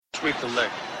sweep the leg.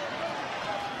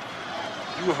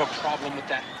 You have a problem with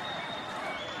that?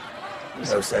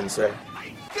 No, Sensei.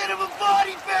 Get him a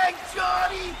body bag,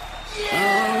 Johnny!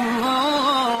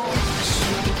 Yeah!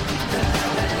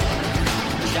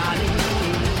 Johnny!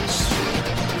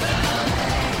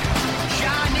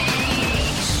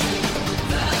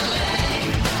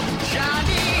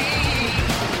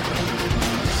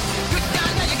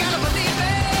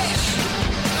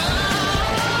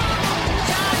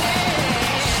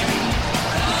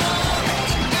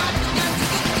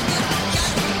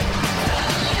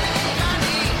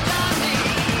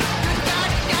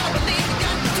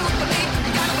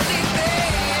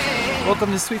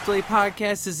 Welcome to Sweet Delay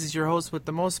Podcast. This is your host with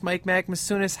the most, Mike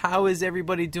Macmasunis. How is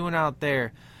everybody doing out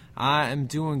there? I am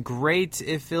doing great.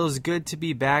 It feels good to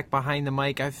be back behind the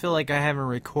mic. I feel like I haven't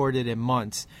recorded in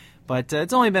months, but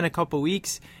it's only been a couple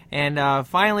weeks, and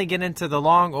finally get into the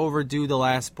long overdue The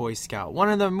Last Boy Scout. One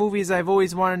of the movies I've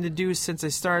always wanted to do since I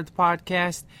started the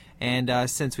podcast, and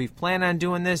since we've planned on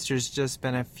doing this, there's just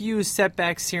been a few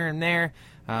setbacks here and there,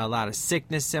 a lot of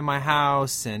sickness in my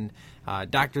house, and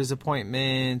doctor's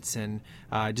appointments, and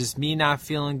just me not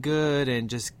feeling good, and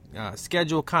just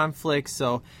schedule conflicts.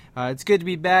 So it's good to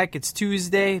be back. It's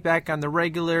Tuesday, back on the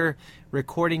regular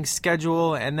recording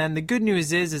schedule. And then the good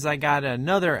news is I got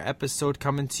another episode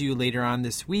coming to you later on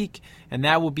this week, and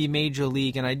that will be Major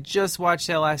League. And I just watched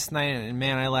that last night, and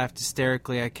man, I laughed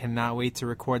hysterically. I cannot wait to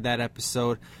record that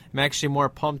episode. I'm actually more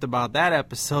pumped about that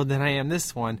episode than I am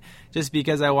this one, just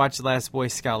because I watched The Last Boy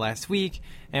Scout last week,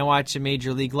 and watching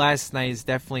Major League last night is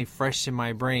definitely fresh in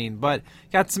my brain. But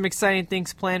got some exciting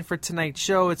things planned for tonight's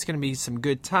show. It's going to be some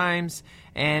good times.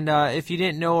 And if you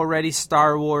didn't know already,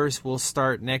 Star Wars will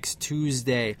start next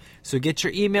Tuesday. So get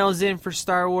your emails in for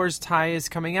Star Wars. Ty is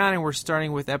coming on, and we're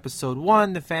starting with Episode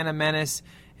 1, The Phantom Menace.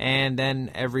 And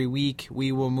then every week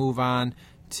we will move on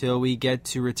till we get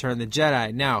to Return of the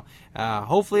Jedi. Now,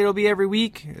 hopefully it'll be every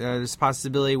week. There's a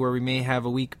possibility where we may have a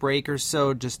week break or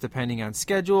so, just depending on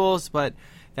schedules. But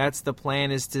that's the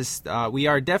plan. Is to we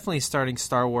are definitely starting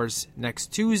Star Wars next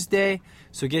Tuesday.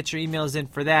 So get your emails in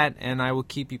for that, and I will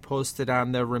keep you posted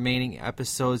on the remaining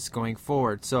episodes going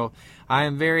forward. So I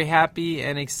am very happy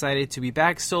and excited to be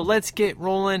back. So let's get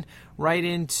rolling right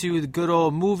into the good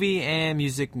old movie and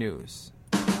music news.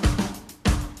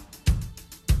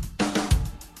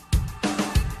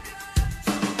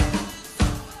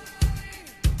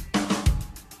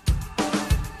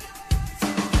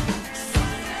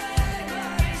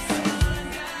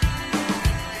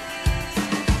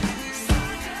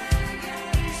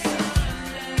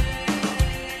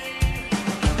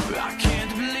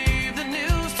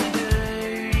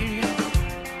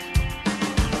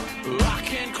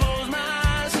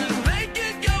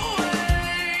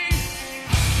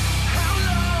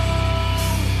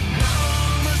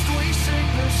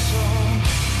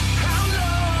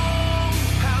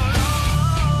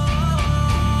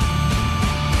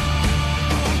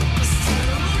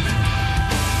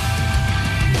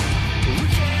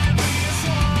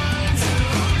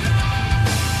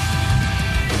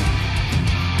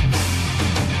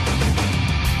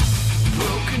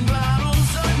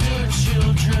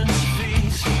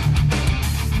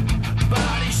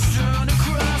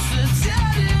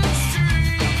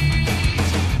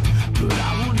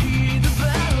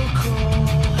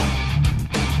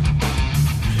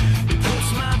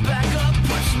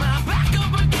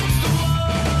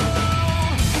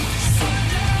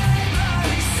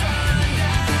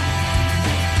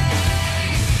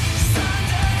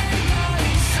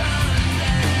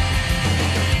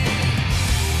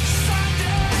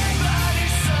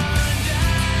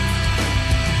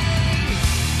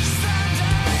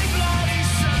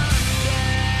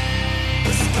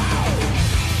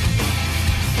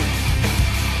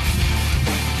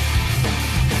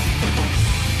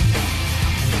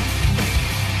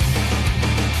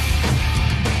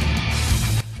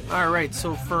 Alright,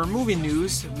 so for movie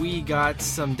news, we got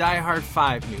some Die Hard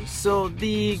 5 news. So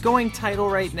the going title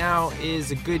right now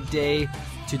is A Good Day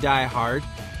to Die Hard.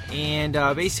 And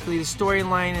basically the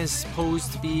storyline is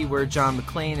supposed to be where John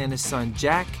McClane and his son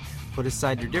Jack put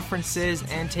aside their differences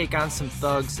and take on some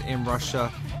thugs in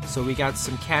Russia. So we got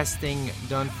some casting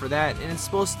done for that. And it's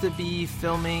supposed to be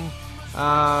filming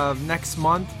next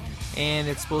month. And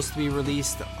it's supposed to be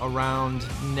released around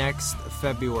next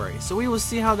February. So we will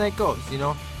see how that goes, you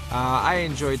know. I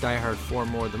enjoyed Die Hard 4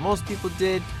 more than most people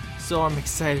did, so I'm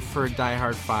excited for Die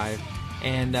Hard 5.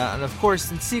 And of course,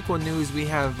 in sequel news, we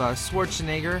have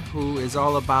Schwarzenegger, who is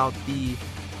all about the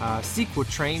sequel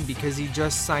train because he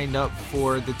just signed up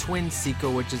for the twin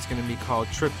sequel, which is going to be called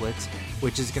Triplets,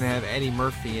 which is going to have Eddie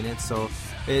Murphy in it. So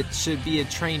it should be a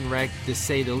train wreck, to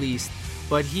say the least.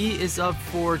 but he is up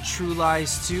for True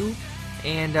Lies 2,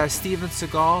 and Steven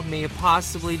Seagal may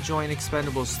possibly join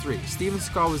Expendables 3. Steven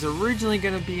Seagal was originally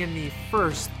going to be in the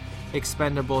first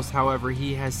Expendables, however,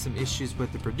 he has some issues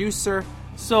with the producer,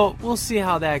 so we'll see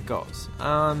how that goes.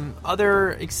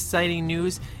 Other exciting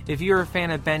news, if you're a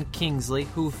fan of Ben Kingsley,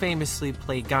 who famously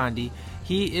played Gandhi,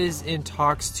 he is in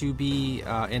talks to be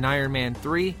in Iron Man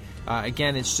 3.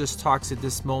 Again, it's just talks at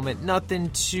this moment, nothing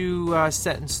too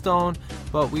set in stone,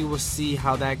 but we will see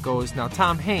how that goes. Now,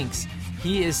 Tom Hanks,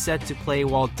 he is set to play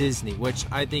Walt Disney, which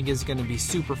I think is going to be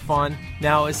super fun.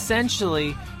 Now,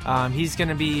 essentially, he's going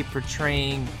to be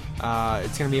portraying,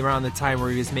 it's going to be around the time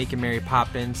where he was making Mary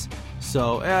Poppins.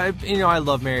 So, I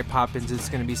love Mary Poppins. It's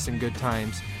going to be some good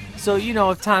times. So,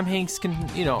 if Tom Hanks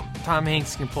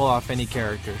can pull off any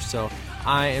character. So,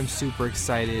 I am super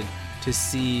excited to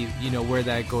see, where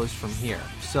that goes from here.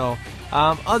 So,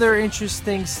 other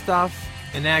interesting stuff,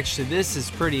 and actually this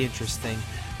is pretty interesting.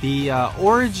 The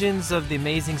origins of the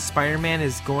Amazing Spider-Man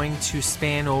is going to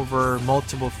span over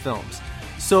multiple films.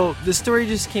 So the story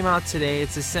just came out today.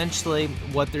 It's essentially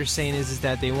what they're saying is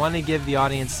that they want to give the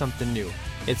audience something new.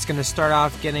 It's going to start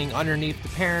off getting underneath the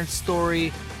parents' story,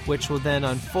 which will then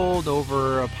unfold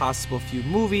over a possible few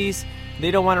movies. They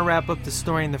don't want to wrap up the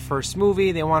story in the first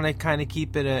movie. They want to kind of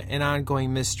keep it an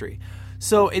ongoing mystery.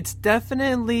 So it's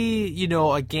definitely,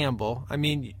 a gamble. I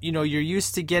mean, you're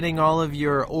used to getting all of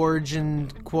your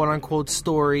origin, quote-unquote,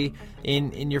 story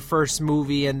in your first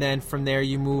movie, and then from there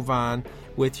you move on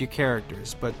with your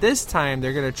characters. But this time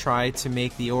they're going to try to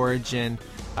make the origin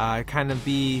kind of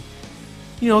be,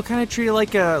 kind of treat it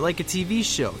like a TV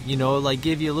show. Like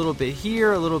give you a little bit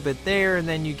here, a little bit there, and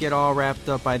then you get all wrapped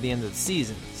up by the end of the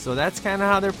season. So that's kind of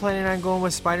how they're planning on going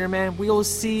with Spider-Man. We will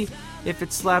see if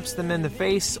it slaps them in the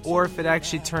face or if it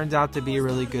actually turns out to be a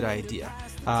really good idea.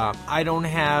 I don't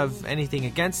have anything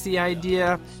against the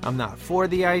idea. I'm not for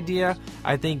the idea.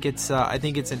 I think it's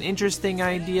an interesting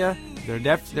idea. They're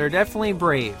definitely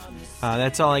brave.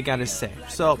 That's all I gotta say.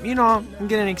 So I'm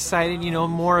getting excited.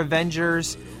 More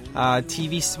Avengers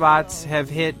TV spots have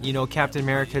hit. Captain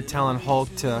America telling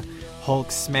Hulk to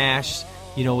Hulk smash.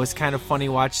 Was kind of funny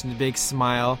watching the big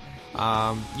smile.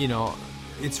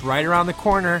 It's right around the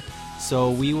corner.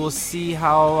 So we will see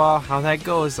how that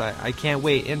goes. I can't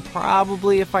wait. And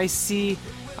probably if I see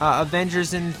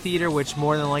Avengers in the theater, which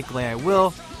more than likely I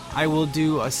will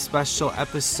do a special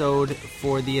episode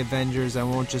for the Avengers. I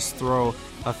won't just throw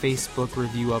a Facebook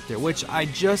review up there, which I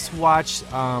just watched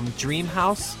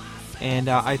Dreamhouse, and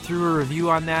I threw a review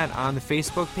on that on the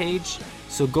Facebook page.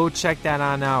 So go check that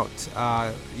on out.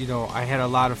 I had a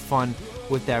lot of fun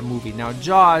with that movie. Now,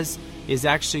 Jaws is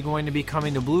actually going to be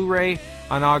coming to Blu-ray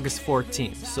on August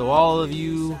 14th. So all of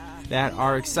you that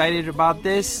are excited about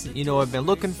this, have been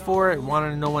looking for it,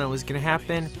 wanted to know when it was going to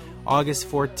happen, August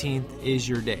 14th is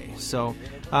your day. So,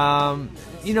 and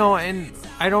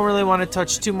I don't really want to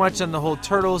touch too much on the whole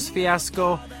Turtles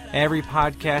fiasco. Every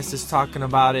podcast is talking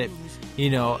about it.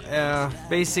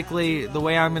 Basically, the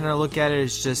way I'm going to look at it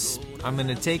is just, I'm going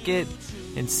to take it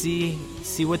and see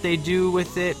what they do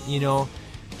with it.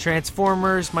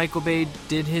 Transformers, Michael Bay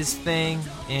did his thing,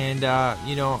 and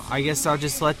I guess I'll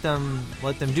just let them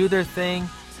do their thing.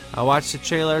 I'll watch the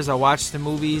trailers, I'll watch the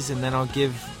movies, and then I'll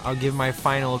give my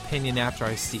final opinion after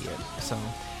I see it. So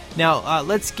now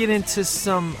let's get into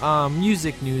some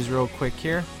music news real quick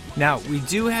here. Now we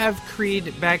do have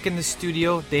Creed back in the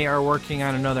studio. They are working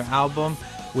on another album,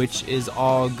 which is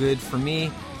all good for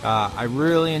me. I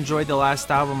really enjoyed the last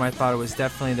album. I thought it was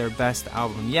definitely their best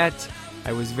album yet.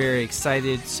 I was very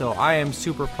excited, so I am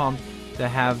super pumped to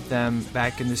have them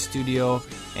back in the studio,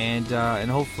 and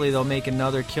hopefully they'll make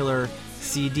another killer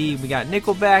CD. We got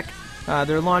Nickelback.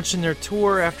 They're launching their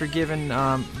tour after giving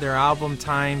their album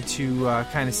time to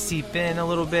kind of seep in a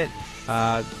little bit.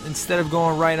 Instead of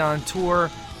going right on tour,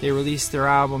 they released their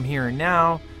album Here and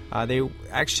Now. They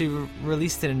actually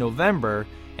released it in November,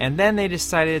 and then they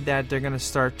decided that they're going to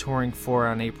start touring for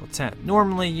on April 10th.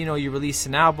 Normally, you release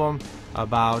an album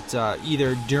about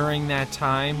either during that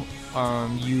time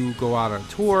you go out on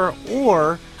tour,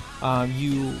 or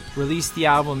you release the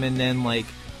album and then like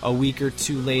a week or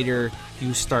two later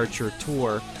you start your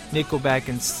tour. Nickelback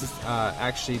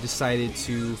actually decided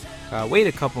to wait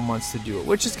a couple months to do it,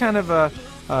 which is kind of a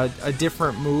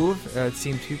different move. It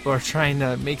seems people are trying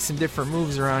to make some different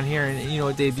moves around here, and it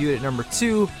debuted at number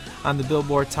 2 on the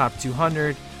Billboard Top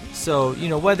 200. So,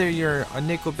 whether you're a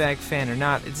Nickelback fan or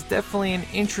not, it's definitely an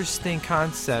interesting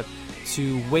concept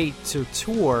to wait to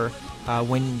tour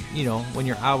when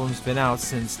your album's been out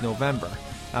since November.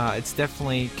 It's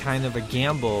definitely kind of a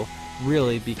gamble,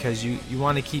 really, because you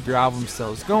want to keep your album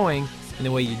sales going, and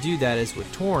the way you do that is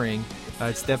with touring.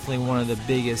 It's definitely one of the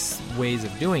biggest ways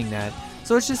of doing that.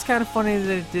 So it's just kind of funny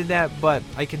that it did that, but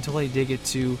I can totally dig it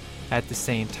too at the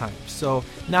same time. So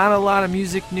not a lot of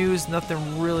music news,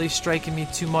 nothing really striking me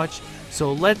too much.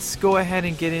 So let's go ahead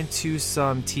and get into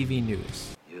some TV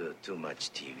news. You're too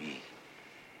much TV.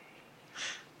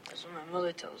 That's what my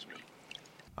mother tells me.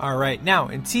 All right, now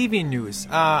in TV news,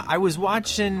 I was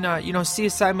watching,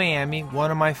 CSI Miami,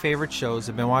 one of my favorite shows.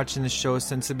 I've been watching the show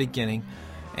since the beginning.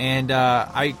 And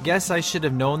I guess I should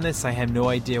have known this. I have no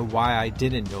idea why I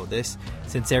didn't know this,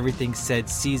 since everything said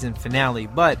season finale.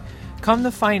 But come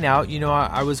to find out,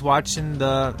 I was watching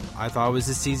I thought it was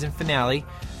the season finale.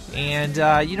 And,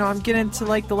 I'm getting to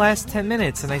like the last 10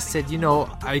 minutes. And I said,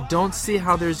 I don't see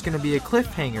how there's going to be a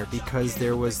cliffhanger, because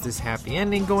there was this happy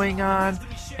ending going on.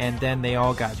 And then they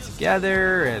all got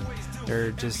together and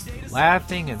they're just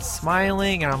laughing and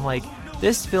smiling. And I'm like,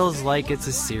 this feels like it's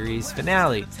a series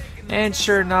finale. And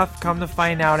sure enough, come to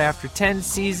find out after 10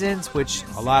 seasons, which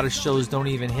a lot of shows don't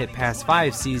even hit past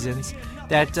 5 seasons,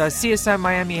 that CSI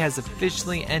Miami has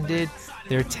officially ended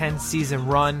their 10-season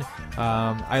run.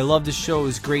 I love the show. It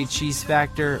was great cheese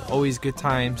factor, always good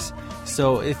times.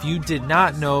 So if you did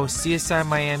not know, CSI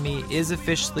Miami is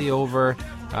officially over.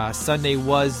 Sunday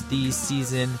was the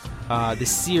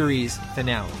series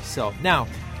finale. So now,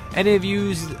 any of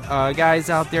you guys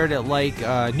out there that like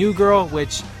New Girl,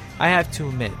 which I have to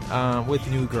admit, with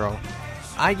New Girl,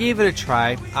 I gave it a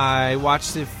try. I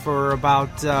watched it for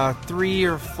about 3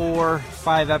 or 4,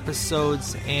 5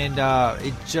 episodes, and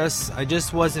I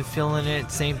just wasn't feeling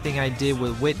it. Same thing I did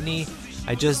with Whitney.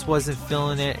 I just wasn't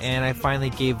feeling it, and I finally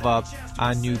gave up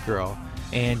on New Girl.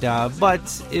 And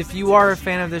but if you are a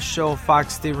fan of this show,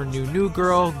 Fox did renew New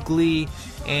Girl, Glee,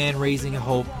 and Raising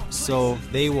Hope, so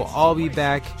they will all be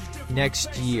back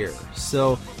next year.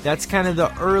 So that's kind of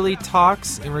the early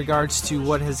talks in regards to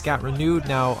what has got renewed.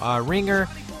 Now, Ringer,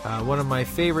 one of my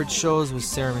favorite shows with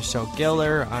Sarah Michelle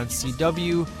Gellar on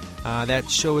CW. That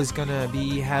show is going to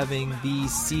be having the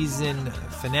season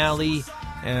finale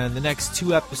and the next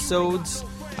 2 episodes.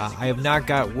 I have not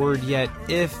got word yet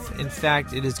if, in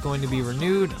fact, it is going to be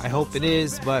renewed. I hope it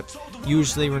is, but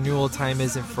usually renewal time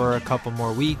isn't for a couple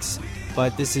more weeks.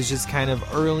 But this is just kind of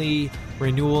early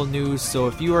renewal news. So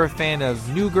if you are a fan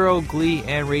of New Girl, Glee,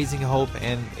 and Raising Hope,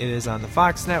 and it is on the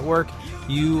Fox network,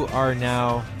 you are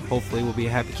now, hopefully, will be a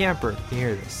happy camper to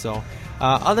hear this. So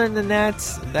other than that,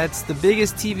 that's the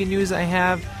biggest TV news I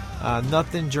have.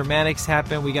 Nothing dramatics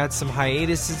happened. We got some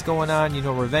hiatuses going on.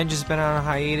 Revenge has been on a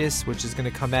hiatus, which is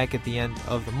going to come back at the end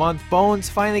of the month. Bones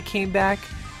finally came back,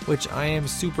 which I am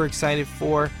super excited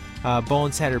for.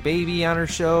 Bones had her baby on her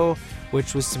show,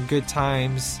 which was some good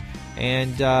times.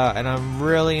 And I'm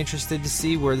really interested to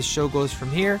see where the show goes from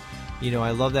here.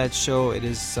 I love that show. It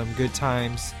is some good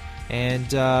times.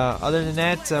 And other than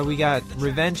that, we got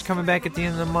Revenge coming back at the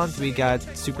end of the month. We got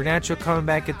Supernatural coming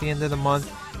back at the end of the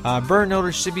month. Burn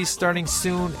Notice should be starting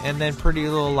soon. And then Pretty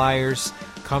Little Liars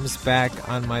comes back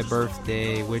on my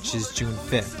birthday, which is June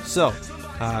 5th. So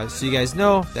you guys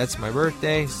know, that's my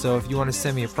birthday. So if you want to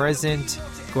send me a present,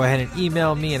 go ahead and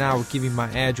email me, and I will give you my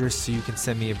address so you can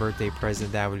send me a birthday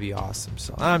present. That would be awesome.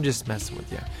 So I'm just messing with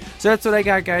you. So that's what I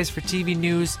got, guys, for TV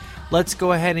news. Let's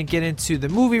go ahead and get into the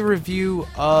movie review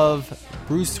of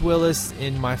Bruce Willis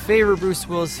in my favorite Bruce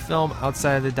Willis film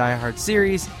outside of the Die Hard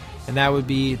series, and that would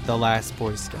be The Last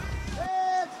Boy Scout.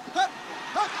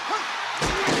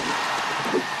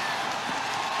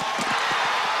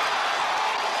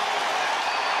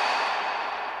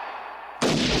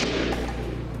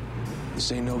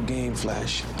 This ain't no game,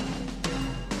 Flash.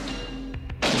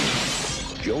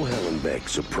 Joe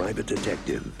Hallenbeck's a private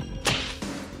detective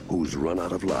who's run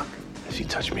out of luck. If you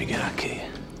touch me again, I'll kill you.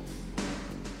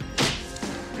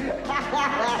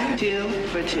 2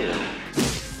 for 2.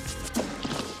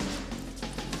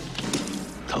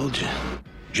 Told you.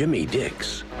 Jimmy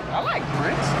Dix I like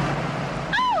Prince.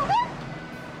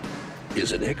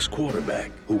 is an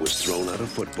ex-quarterback who was thrown out of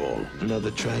football.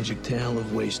 Another tragic tale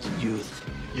of wasted youth.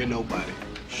 You're nobody.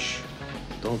 Shh.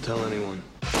 Don't tell anyone.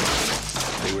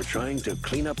 They were trying to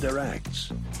clean up their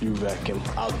acts You vacuum,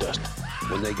 I'll dust.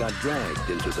 when they got dragged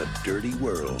into the dirty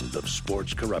world of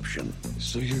sports corruption.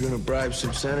 So you're gonna bribe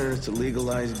some senators to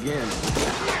legalize again?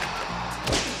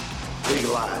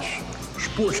 Legalize.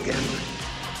 Sports gambling.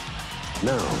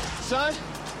 Now, Son,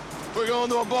 we're going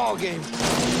to a ball game.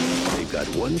 they've got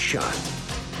one shot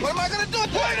What am I gonna do?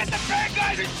 Point at the bad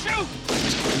guys and shoot!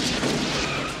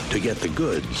 to get the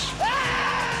goods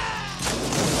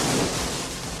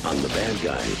on the bad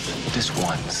guys. Just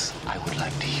once, I would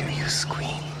like to hear you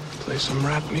scream. Play some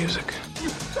rap music.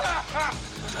 How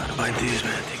about these,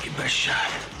 man? Take your best shot.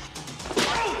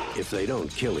 If they don't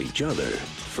kill each other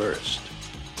first.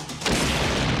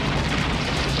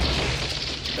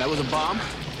 That was a bomb?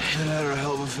 That had a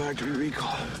hell of a factory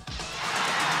recall.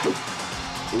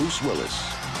 Bruce Willis,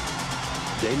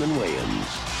 Damon Wayans,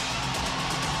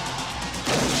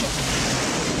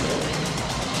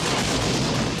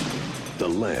 the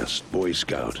last Boy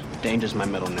Scout. Danger's my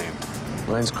middle name.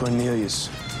 Mine's Cornelius.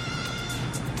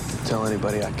 Tell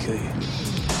anybody I kill you.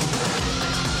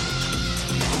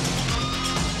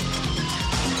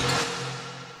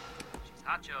 She's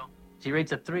hot, Joe. She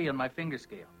rates a 3 on my finger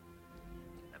scale.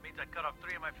 That means I cut off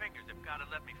 3 of my fingers if God had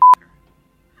let me f*** her.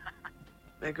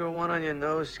 Make her a 1 on your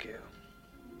nose scale.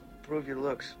 Improve your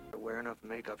looks. Wear enough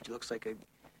makeup. She looks like a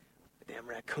damn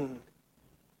raccoon.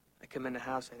 I come in the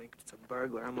house, I think it's a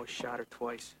burglar. I almost shot her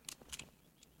twice.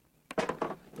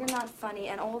 You're not funny,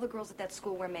 and all the girls at that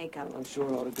school wear makeup. I'm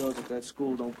sure all the girls at that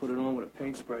school don't put it on with a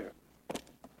paint sprayer.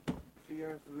 For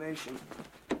your information,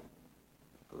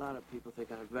 a lot of people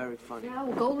think I'm very funny.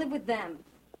 No, go live with them.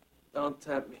 Don't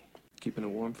tempt me. Keeping it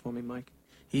warm for me, Mike?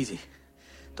 Easy.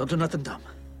 Don't do nothing dumb.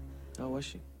 How was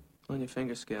she? On your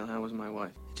finger scale, how was my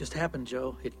wife? It just happened,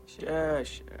 Joe. Sure, I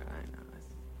know.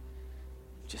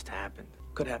 It just happened.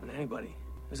 Could happen to anybody.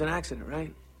 It was an accident,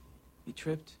 right? You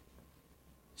tripped,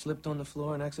 slipped on the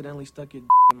floor, and accidentally stuck your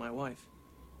in my wife.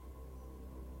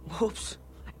 Whoops.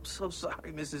 I'm so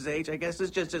sorry, Mrs. H. I guess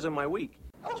this just isn't my week.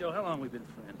 Joe, how long we been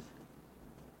friends?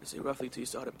 I say roughly till you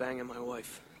started banging my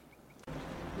wife.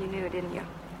 You knew, didn't you?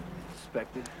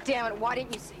 Suspected. Damn it, why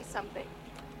didn't you say something?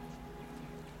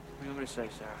 What do you want me to say,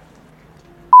 Sarah?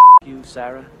 You,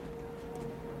 Sarah?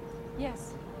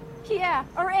 Yes. Yeah,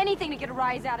 or anything to get a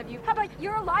rise out of you. How about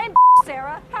you're a lying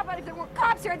Sarah? How about if there weren't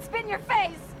cops here, I'd spit in your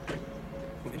face?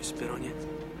 Want me to spit on you?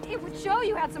 It would show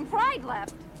you had some pride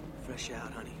left. Fresh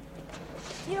out, honey.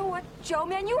 You know what, Joe,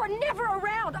 man, you were never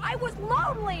around. I was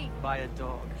lonely. Buy a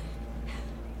dog.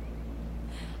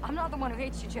 I'm not the one who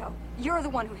hates you, Joe. You're the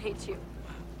one who hates you.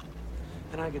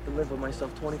 And I get to live with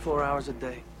myself 24 hours a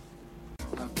day.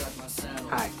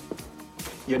 Hi.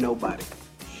 You're nobody.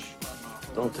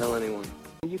 Don't tell anyone.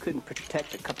 You couldn't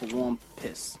protect a cup of warm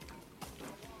piss.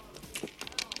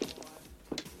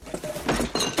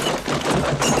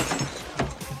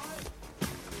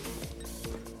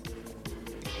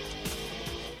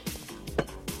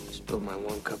 Spilled my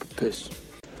warm cup of piss.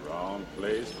 Wrong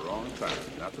place, wrong time.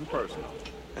 Nothing personal.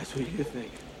 That's what you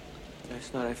think.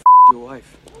 Last night I your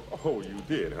wife. Oh, you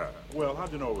did, huh? Well,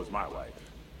 how'd you know it was my wife?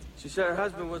 She said her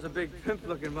husband was a big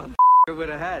pimp-looking motherfucker with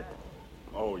a hat.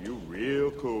 Oh, you real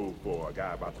cool for a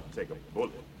guy about to take a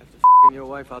bullet. After your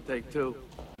wife, I'll take 2.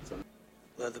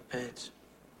 Leather pants.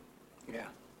 Yeah.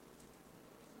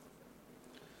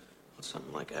 What's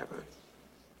something like that, right?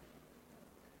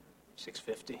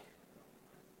 $650.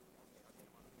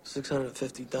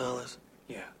 $650.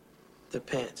 Yeah. The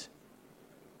pants.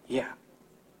 Yeah.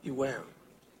 You wear them.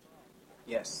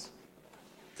 Yes.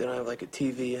 They don't have like a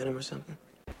TV in them or something?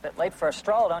 Bit late for a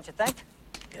stroll, don't you think?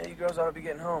 Yeah, you girls ought to be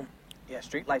getting home. Yeah,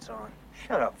 street lights are on.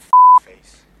 Shut up,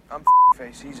 face. I'm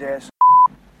face. He's ass.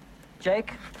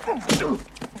 Jake?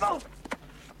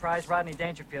 Apprise Rodney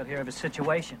Dangerfield here of his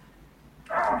situation.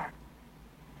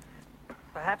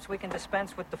 Perhaps we can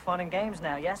dispense with the fun and games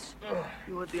now, yes?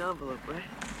 You want the envelope, right?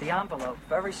 The envelope.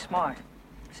 Very smart.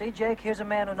 See, Jake, here's a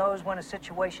man who knows when a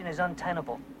situation is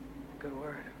untenable. Good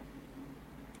word.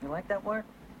 You like that word?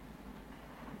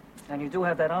 And you do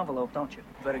have that envelope, don't you?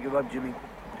 Better give up, Jimmy.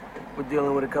 We're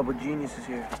dealing with a couple geniuses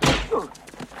here.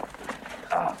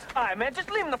 All right, man, just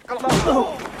leave him the fuck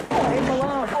alone. Leave him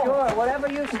alone, sure, whatever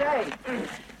you say.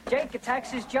 Jake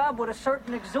attacks his job with a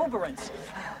certain exuberance.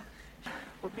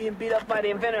 We're being beat up by the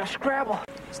inventor of Scrabble.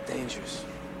 It's dangerous.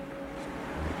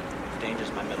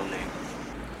 Danger's my middle name.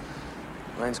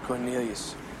 Mine's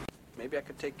Cornelius. Maybe I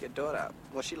could take your daughter out.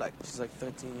 What's she like? She's like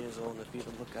 13 years old, and if you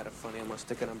even look at her funny, I'm gonna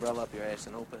stick an umbrella up your ass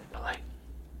and open it. Really?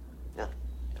 Yeah,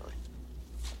 really.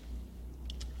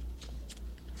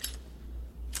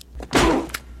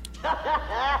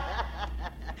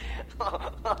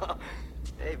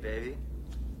 Hey, baby.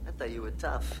 I thought you were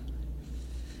tough.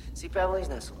 See, Beverly's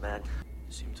not so bad.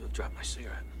 Seem to have dropped my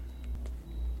cigarette.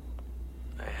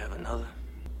 I have another.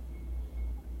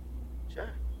 Sure.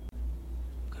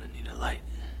 Gonna need a light.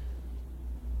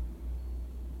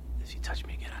 If you touch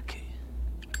me again, I'll kill you.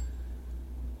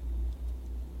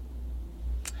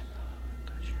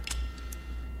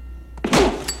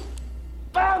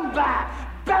 Bomba!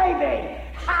 Baby!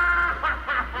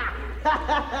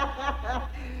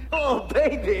 Oh,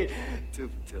 baby! 2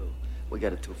 for 2. We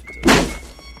got a 2 for 2.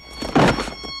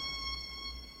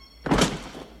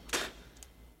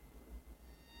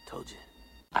 Told you.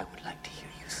 I would like to hear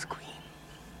you scream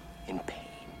in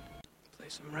pain. Play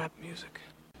some rap music.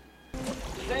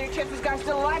 Is there any chance this guy's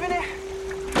still alive in there?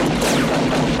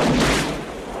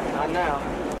 Not now.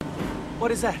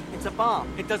 What is that? It's a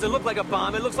bomb. It doesn't look like a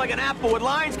bomb. It looks like an apple with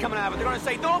lines coming out of it. They're gonna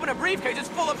say, don't open a briefcase. It's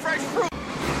full of fresh fruit.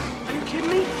 Are you kidding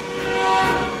me?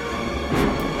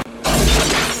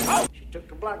 She took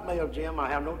the blackmail, Jim. I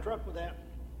have no truck with that.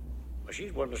 But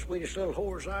she's one of the sweetest little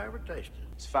whores I ever tasted.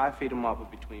 It's 5 feet of marble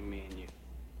between me and you.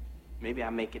 Maybe I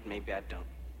make it, maybe I don't.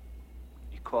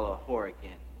 You call her a whore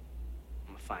again,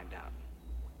 I'm gonna find out.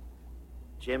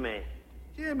 Jimmy,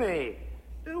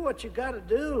 do what you gotta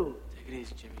do. Take it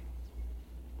easy, Jimmy.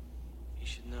 He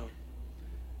should know.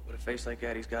 With a face like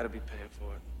that, he's gotta be paying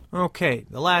for it. Okay,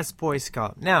 The Last Boy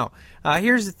Scout. Now,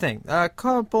 here's the thing. A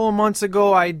couple of months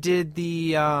ago, I did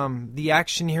the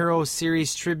Action Hero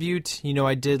series tribute. You know,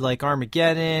 I did like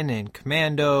Armageddon and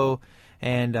Commando,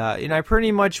 and I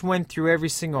pretty much went through every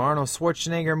single Arnold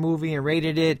Schwarzenegger movie and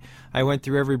rated it. I went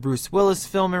through every Bruce Willis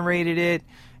film and rated it,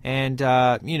 and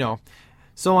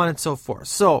so on and so forth.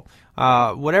 So,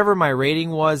 whatever my rating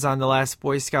was on The Last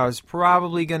Boy Scout is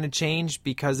probably going to change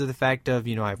because of the fact of,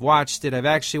 I've watched it. I've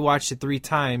actually watched it 3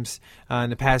 times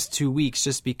in the past 2 weeks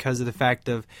just because of the fact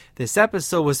of this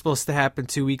episode was supposed to happen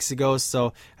 2 weeks ago.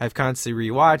 So I've constantly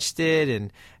rewatched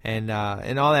it and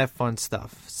all that fun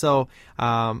stuff. So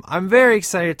I'm very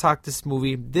excited to talk this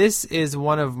movie. This is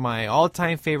one of my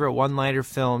all-time favorite one-liner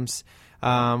films.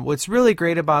 What's really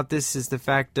great about this is the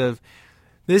fact of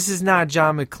this is not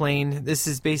John McClane. This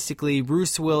is basically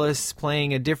Bruce Willis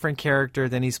playing a different character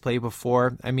than he's played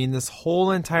before. I mean, this whole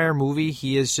entire movie,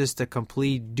 he is just a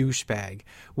complete douchebag,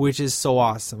 which is so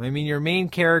awesome. I mean, your main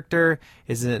character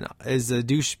is a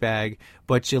douchebag,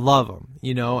 but you love him,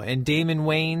 And Damon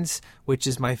Wayans, which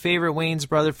is my favorite Wayans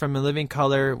brother from In Living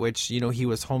Color, which, he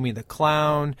was Homie the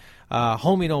Clown.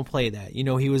 Homie don't play that.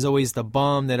 He was always the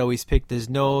bum that always picked his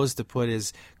nose to put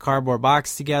his cardboard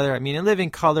box together. I mean, In Living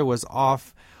Color was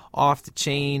off the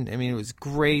chain. I mean, it was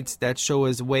great. That show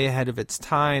was way ahead of its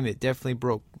time. It definitely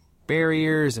broke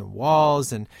barriers and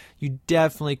walls, and you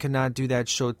definitely could not do that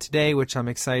show today, which I'm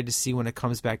excited to see when it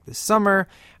comes back this summer,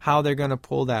 how they're going to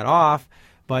pull that off.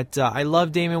 But I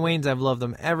love Damon Wayans. I've loved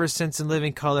him ever since In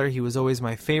Living Color. He was always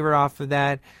my favorite off of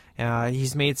that.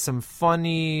 He's made some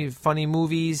funny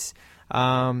movies.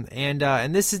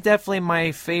 And this is definitely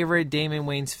my favorite Damon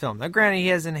Wayans film. Now, granted, he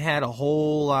hasn't had a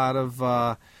whole lot of,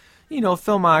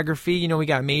 filmography. We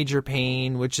got Major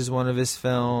Payne, which is one of his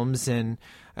films, and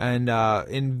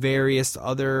in various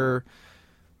other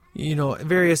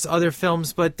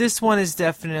films. But this one is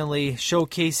definitely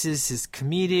showcases his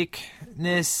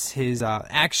comedicness, his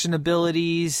action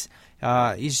abilities.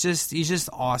 He's just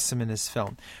awesome in this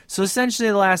film. So essentially,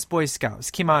 The Last Boy Scout.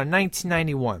 This came out in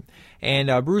 1991.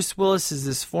 And Bruce Willis is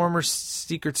this former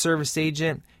Secret Service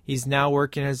agent. He's now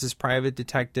working as this private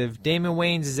detective. Damon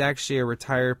Wayans is actually a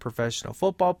retired professional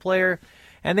football player.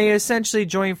 And they essentially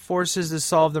join forces to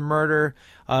solve the murder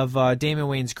of Damon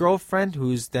Wayans' girlfriend,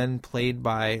 who's then played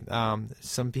by,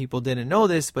 some people didn't know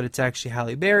this, but it's actually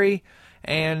Halle Berry.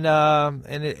 And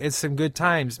it's some good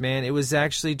times, man. It was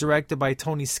actually directed by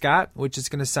Tony Scott, which is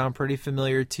going to sound pretty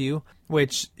familiar to you.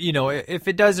 Which, if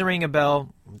it doesn't ring a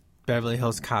bell, Beverly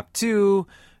Hills Cop 2,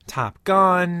 Top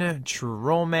Gun, True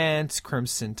Romance,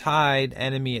 Crimson Tide,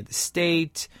 Enemy of the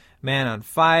State, Man on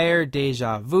Fire,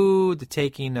 Deja Vu, The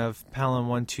Taking of Pelham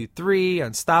 123,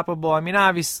 Unstoppable. I mean,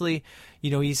 obviously,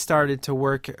 he started to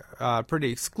work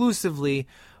pretty exclusively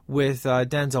with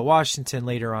Denzel Washington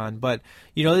later on. But,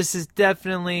 this is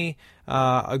definitely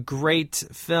a great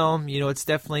film. It's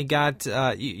definitely got,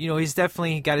 he's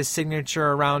definitely got his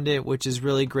signature around it, which is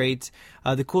really great.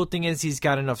 The cool thing is he's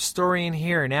got enough story in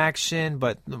here and action.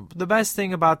 But the best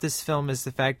thing about this film is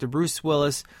the fact of Bruce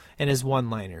Willis and his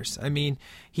one-liners. I mean,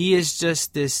 he is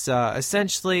just this,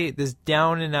 essentially, this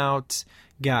down-and-out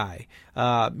guy.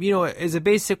 As a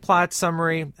basic plot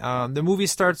summary, the movie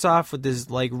starts off with this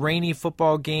rainy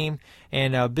football game,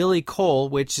 and Billy Cole,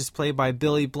 which is played by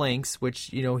Billy Blanks,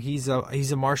 which he's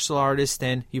a martial artist,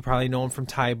 and you probably know him from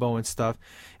Tybo and stuff.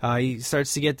 He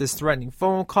starts to get this threatening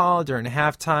phone call during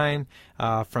halftime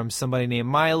from somebody named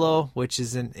Milo, which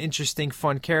is an interesting,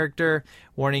 fun character,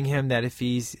 warning him that if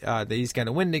he's going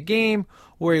to win the game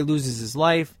or he loses his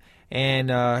life.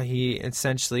 And he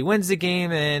essentially wins the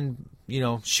game and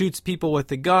shoots people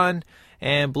with a gun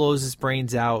and blows his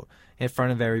brains out in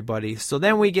front of everybody. So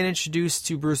then we get introduced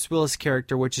to Bruce Willis'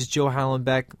 character, which is Joe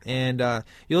Hallenbeck, and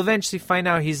you'll eventually find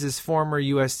out he's this former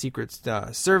U.S. Secret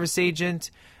Service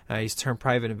agent. He's turned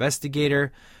private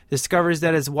investigator. Discovers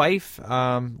that his wife,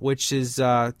 which is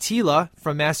Teela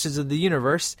from Masters of the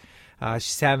Universe,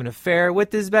 she's having an affair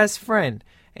with his best friend,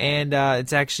 and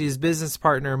it's actually his business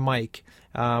partner, Mike.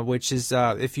 Which is,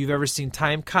 if you've ever seen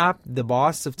Time Cop, the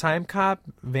boss of Time Cop,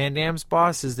 Van Damme's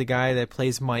boss is the guy that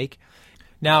plays Mike.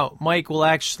 Now, Mike will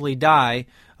actually die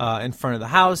in front of the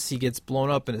house. He gets blown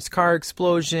up in his car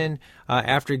explosion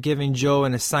after giving Joe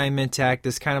an assignment to act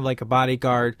as kind of like a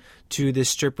bodyguard to this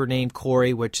stripper named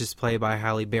Corey, which is played by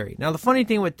Halle Berry. Now, the funny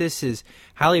thing with this is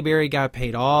Halle Berry got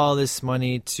paid all this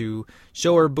money to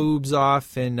show her boobs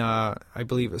off in, I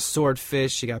believe, a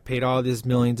Swordfish. She got paid all these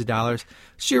millions of dollars.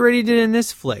 She already did in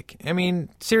this flick. I mean,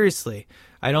 seriously.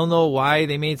 I don't know why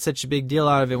they made such a big deal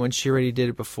out of it when she already did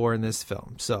it before in this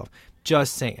film. So,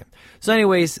 just saying. So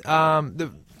anyways,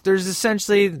 there's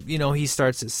essentially, he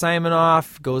starts his assignment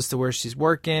off, goes to where she's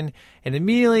working, and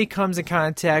immediately comes in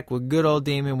contact with good old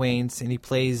Damon Wayans, and he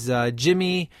plays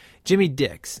Jimmy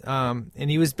Dix. And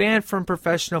he was banned from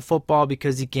professional football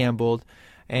because he gambled.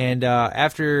 And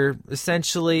after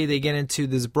essentially they get into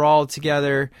this brawl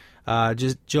together,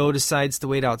 Joe decides to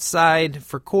wait outside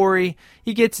for Corey.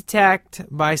 He gets attacked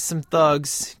by some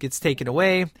thugs, gets taken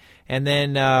away, and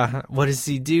then what does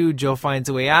he do? Joe finds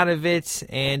a way out of it,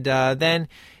 and then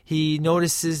he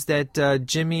notices that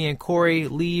Jimmy and Corey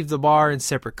leave the bar in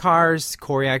separate cars.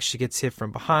 Corey actually gets hit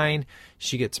from behind.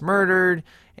 She gets murdered,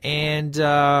 and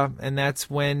that's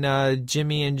when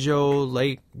Jimmy and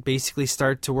Joe basically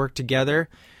start to work together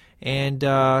and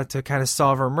to kind of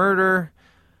solve her murder.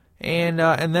 And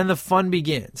then the fun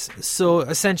begins. So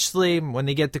essentially, when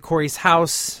they get to Corey's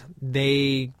house,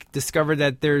 they discover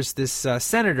that there's this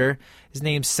senator. His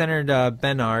name's Senator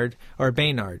Baynard,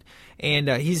 and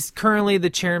he's currently the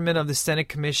chairman of the Senate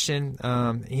Commission.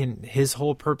 And his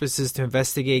whole purpose is to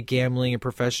investigate gambling in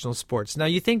professional sports. Now,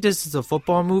 you think this is a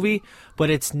football movie, but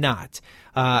it's not.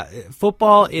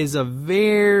 Football is a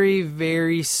very,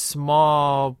 very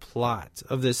small plot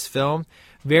of this film.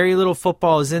 Very little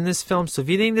football is in this film, so if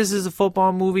you think this is a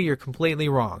football movie, you're completely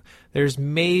wrong. There's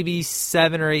maybe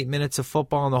 7 or 8 minutes of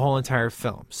football in the whole entire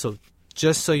film. So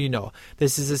just so you know,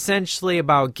 this is essentially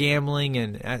about gambling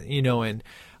and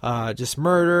just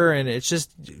murder, and it's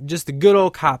just a good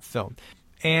old cop film.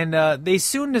 And they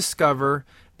soon discover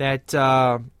that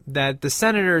the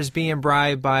senator is being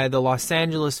bribed by the Los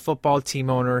Angeles football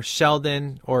team owner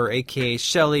Sheldon, or AKA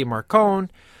Shelly Marcone,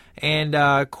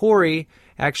 and Corey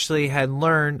actually had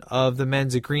learned of the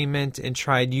men's agreement and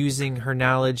tried using her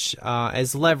knowledge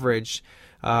as leverage,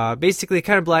 basically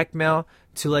kind of blackmail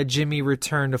to let Jimmy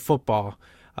return to football,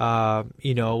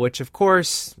 which of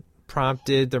course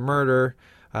prompted the murder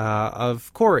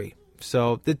of Corey.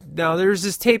 So now there's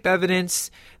this tape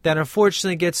evidence that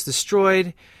unfortunately gets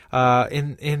destroyed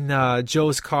in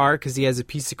Joe's car because he has a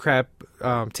piece of crap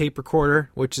tape recorder,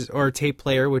 or tape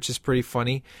player, which is pretty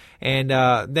funny. And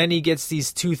then he gets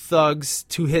these two thugs,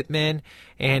 two hitmen,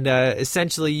 and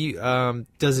essentially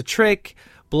does a trick,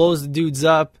 blows the dudes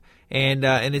up, and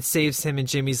it saves him and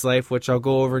Jimmy's life, which I'll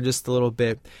go over in just a little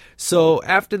bit. So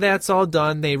after that's all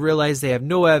done, they realize they have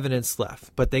no evidence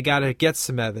left, but they got to get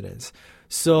some evidence.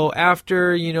 So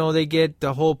after, they get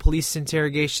the whole police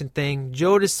interrogation thing,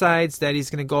 Joe decides that he's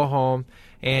going to go home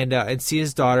and see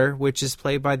his daughter, which is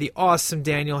played by the awesome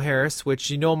Danielle Harris,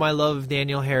 which my love of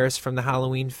Danielle Harris from the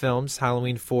Halloween films,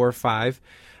 Halloween 4 or 5.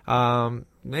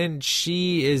 And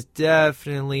she is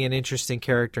definitely an interesting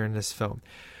character in this film.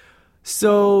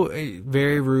 So,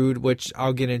 very rude, which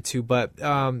I'll get into, but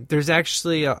there's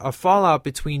actually a fallout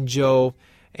between Joe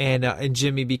and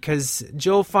Jimmy, because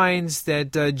Joe finds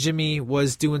that Jimmy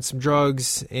was doing some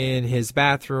drugs in his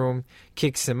bathroom,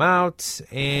 kicks him out,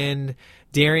 and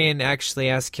Darian actually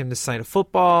asks him to sign a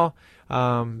football,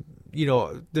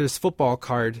 this football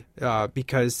card,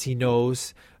 because he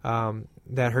knows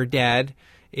that her dad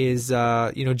is,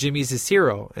 Jimmy's his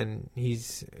hero, and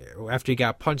after he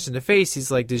got punched in the face,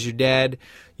 he's like, does your dad,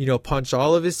 punch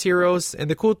all of his heroes? And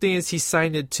the cool thing is he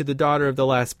signed it to the daughter of the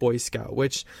last Boy Scout,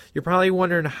 which you're probably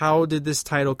wondering, how did this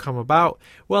title come about?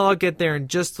 Well, I'll get there in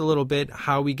just a little bit,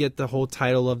 how we get the whole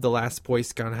title of the last Boy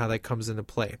Scout and how that comes into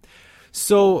play.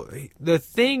 So the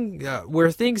thing where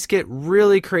things get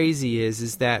really crazy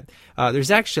is that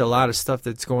there's actually a lot of stuff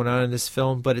that's going on in this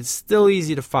film, but it's still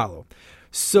easy to follow.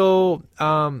 So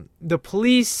the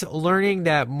police, learning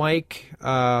that Mike,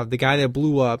 the guy that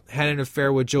blew up, had an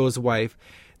affair with Joe's wife,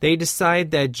 they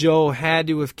decide that Joe had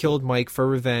to have killed Mike for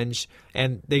revenge,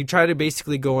 and they try to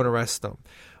basically go and arrest him.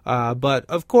 But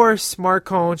of course,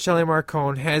 Shelly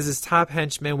Marcone has his top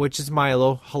henchman, which is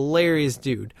Milo, hilarious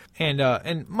dude.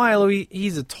 And Milo,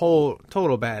 he's a total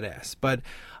badass. But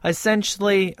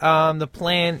essentially, the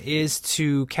plan is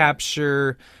to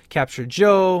capture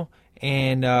Joe.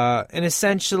 And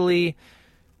essentially,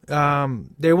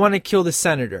 they want to kill the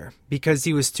senator because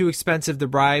he was too expensive to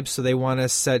bribe, so they want to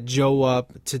set Joe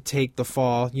up to take the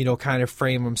fall, kind of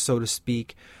frame him, so to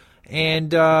speak.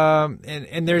 And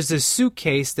there's a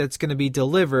suitcase that's going to be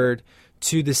delivered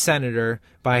to the senator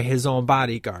by his own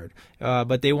bodyguard.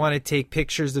 But they want to take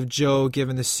pictures of Joe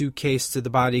giving the suitcase to the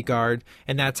bodyguard,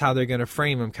 and that's how they're going to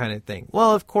frame him, kind of thing.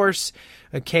 Well, of course,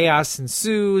 chaos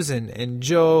ensues, and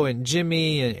Joe and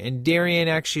Jimmy and Darian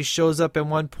actually shows up at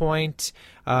one point,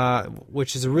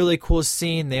 which is a really cool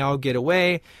scene. They all get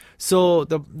away. So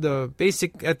the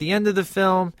basic, at the end of the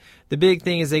film, the big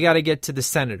thing is they got to get to the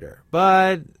senator.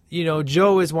 But, you know,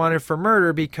 Joe is wanted for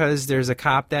murder because there's a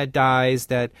cop that dies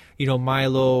that, you know,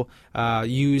 Milo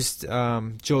used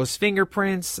Joe's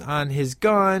fingerprints on his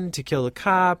gun to kill the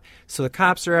cop. So the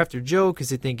cops are after Joe because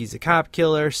they think he's a cop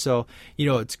killer. So, you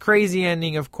know, it's crazy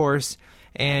ending, of course.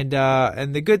 And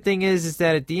the good thing is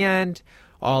that at the end,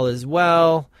 all is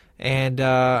well. And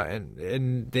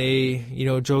they, you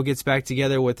know, Joe gets back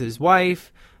together with his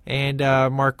wife, and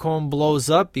Marcone blows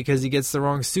up because he gets the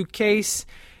wrong suitcase,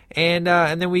 and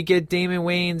then we get Damon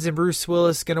Wayans and Bruce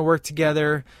Willis going to work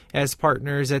together as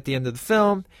partners at the end of the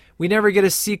film. We never get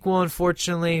a sequel,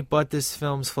 unfortunately, but this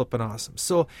film's flipping awesome.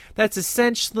 So that's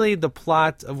essentially the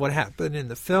plot of what happened in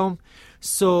the film.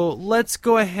 So let's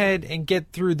go ahead and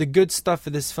get through the good stuff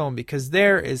of this film, because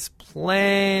there is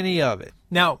plenty of it.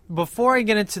 Now, before I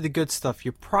get into the good stuff,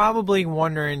 you're probably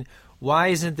wondering, why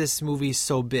isn't this movie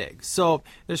so big? So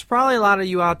there's probably a lot of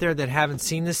you out there that haven't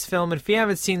seen this film, and if you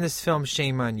haven't seen this film,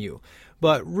 shame on you.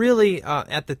 But really,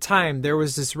 at the time, there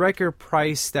was this record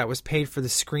price that was paid for the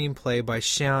screenplay by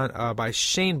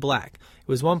Shane Black. It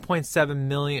was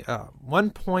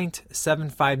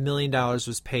 $1.75 million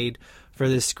was paid for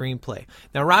this screenplay.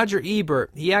 Now, Roger Ebert,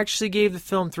 he actually gave the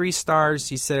film 3 stars.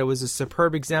 He said it was a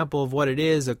superb example of what it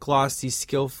is: a glossy,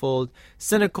 skillful,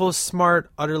 cynical,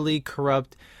 smart, utterly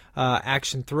corrupt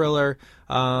action thriller.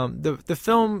 The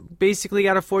film basically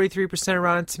got a 43%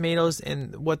 Rotten Tomatoes,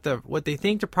 and what they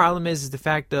think the problem is the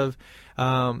fact of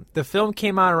the film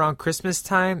came out around Christmas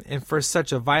time, and for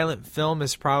such a violent film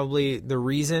is probably the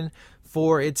reason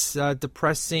for its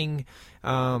depressing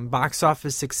box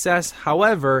office success.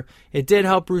 However, it did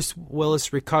help Bruce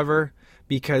Willis recover,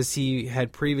 because he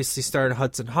had previously started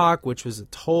Hudson Hawk, which was a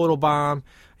total bomb,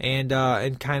 and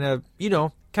kind of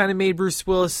made Bruce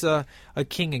Willis a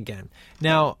king again.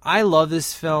 Now, I love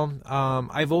this film.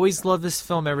 I've always loved this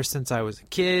film ever since I was a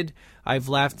kid. I've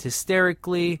laughed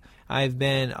hysterically. I've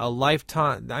been a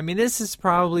lifetime. I mean, this is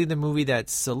probably the movie that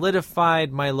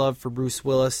solidified my love for Bruce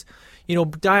Willis. You know,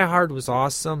 Die Hard was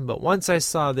awesome, but once I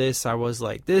saw this, I was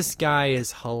like, this guy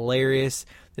is hilarious.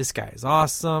 This guy is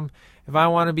awesome. If I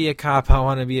want to be a cop, I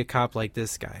want to be a cop like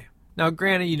this guy. Now,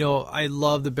 granted, you know, I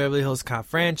love the Beverly Hills Cop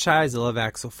franchise. I love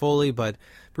Axel Foley, but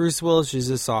Bruce Willis is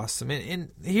just awesome. And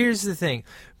here's the thing.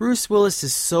 Bruce Willis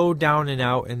is so down and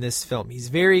out in this film. He's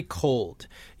very cold,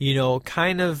 you know,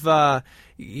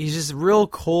 he's just real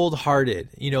cold-hearted.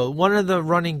 You know, one of the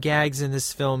running gags in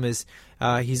this film is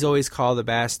he's always called a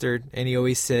bastard, and he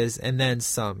always says, and then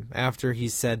some, after he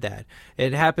said that.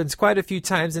 It happens quite a few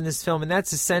times in this film, and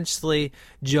that's essentially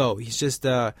Joe. He's just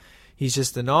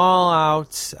an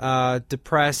all-out,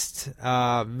 depressed,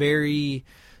 very,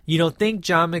 you know, think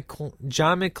John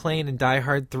McClane in Die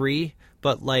Hard 3,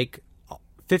 but like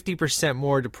 50%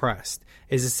 more depressed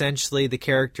is essentially the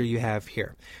character you have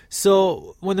here.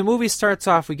 So when the movie starts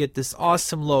off, we get this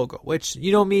awesome logo, which,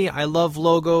 you know me, I love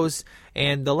logos,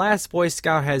 and The Last Boy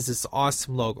Scout has this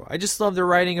awesome logo. I just love the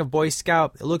writing of Boy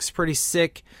Scout. It looks pretty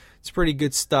sick. It's pretty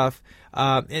good stuff.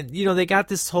 And, you know, they got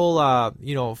this whole,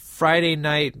 Friday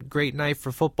night, great night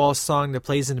for football song that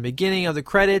plays in the beginning of the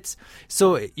credits.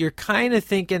 So you're kind of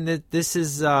thinking that this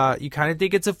is, you kind of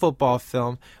think it's a football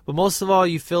film, but most of all,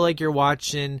 you feel like you're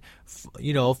watching,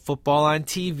 football on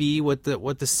TV with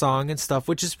the song and stuff,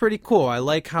 which is pretty cool. I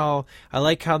like how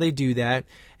they do that.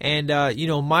 And,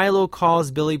 Milo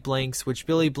calls Billy Blanks, which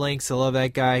Billy Blanks, I love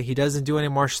that guy. He doesn't do any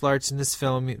martial arts in this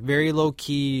film. Very low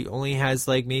key, only has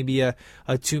like maybe a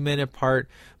 2-minute part.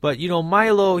 But,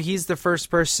 Milo, he's the first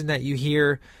person that you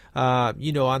hear,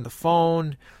 on the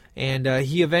phone. And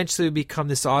he eventually would become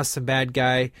this awesome bad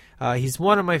guy. He's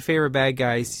one of my favorite bad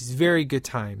guys. He's very good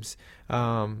times.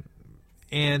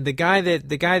 And the guy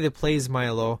that plays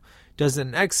Milo does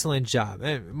an excellent job.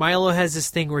 And Milo has this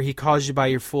thing where he calls you by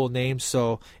your full name.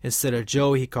 So instead of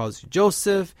Joe, he calls you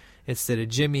Joseph. Instead of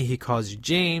Jimmy, he calls you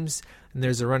James. And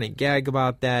there's a running gag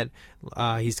about that.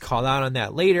 He's called out on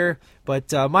that later.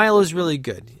 But Milo's really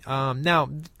good. Now,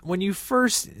 when you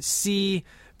first see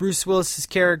Bruce Willis's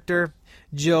character,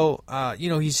 Joe,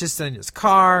 he's just in his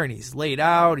car and he's laid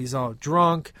out. He's all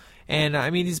drunk. And,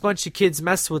 these bunch of kids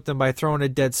mess with him by throwing a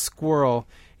dead squirrel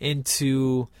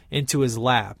into his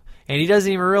lap. And he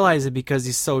doesn't even realize it because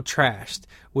he's so trashed,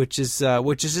 which is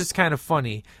just kind of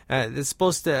funny. It's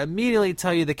supposed to immediately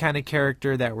tell you the kind of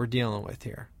character that we're dealing with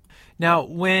here. Now,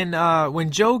 when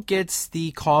Joe gets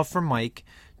the call from Mike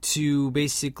to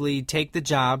basically take the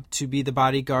job to be the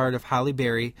bodyguard of Halle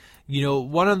Berry,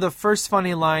 one of the first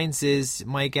funny lines is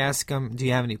Mike asks him, do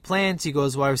you have any plans? He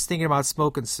goes, well, I was thinking about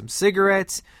smoking some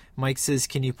cigarettes. Mike says,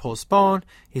 can you postpone?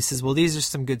 He says, well, these are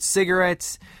some good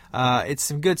cigarettes. It's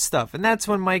some good stuff. And that's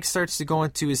when Mike starts to go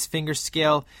into his finger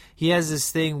scale. He has this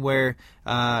thing where,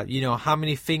 how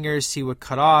many fingers he would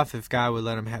cut off if God would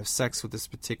let him have sex with this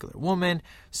particular woman.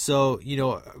 So,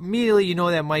 immediately you know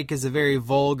that Mike is a very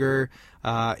vulgar,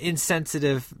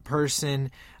 insensitive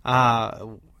person.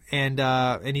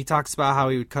 And he talks about how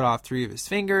he would cut off 3 of his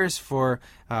fingers for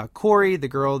Corey, the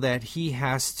girl that he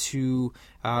has to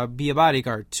be a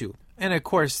bodyguard to. And of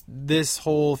course, this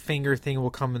whole finger thing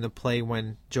will come into play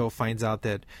when Joe finds out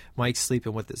that Mike's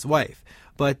sleeping with his wife.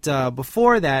 But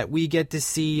before that, we get to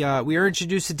see, we are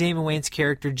introduced to Damon Wayans'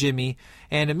 character, Jimmy,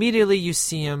 and immediately you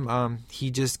see him, he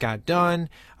just got done.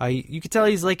 You can tell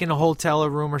he's like in a hotel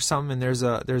room or something, and there's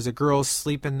a girl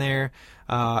sleeping there,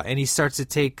 and he starts to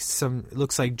take some, it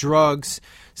looks like drugs.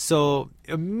 So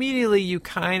immediately you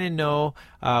kind of know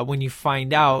when you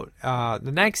find out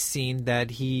the next scene that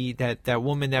that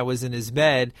woman that was in his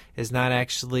bed is not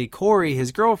actually Corey,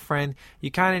 his girlfriend. You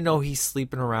kind of know he's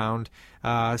sleeping around.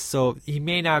 So he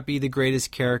may not be the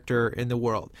greatest character in the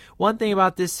world. One thing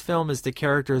about this film is the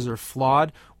characters are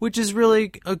flawed, which is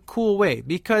really a cool way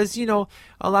because,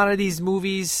 a lot of these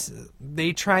movies,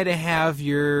 they try to have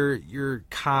your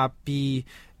cop be,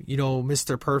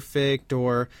 Mr. Perfect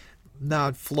or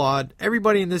not flawed.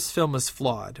 Everybody in this film is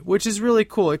flawed, which is really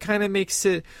cool. It kind of makes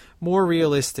it more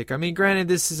realistic. I mean, granted,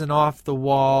 this is an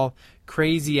off-the-wall,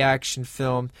 crazy action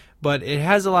film, but it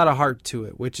has a lot of heart to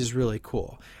it, which is really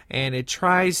cool. And it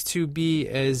tries to be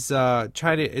as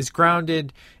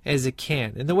grounded as it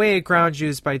can. And the way it grounds you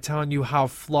is by telling you how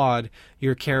flawed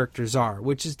your characters are,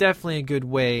 which is definitely a good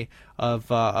way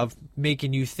of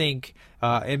making you think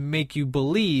and make you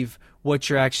believe what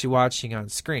you're actually watching on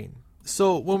screen.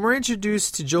 So when we're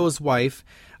introduced to Joe's wife,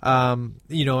 and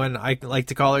I like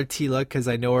to call her Tila because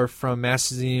I know her from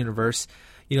Masters of the Universe.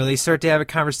 They start to have a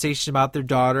conversation about their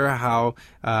daughter, how,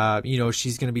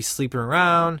 she's going to be sleeping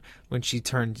around when she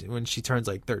turns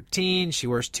like 13. She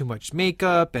wears too much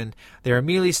makeup, and they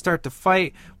immediately start to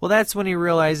fight. Well, that's when he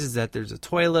realizes that there's a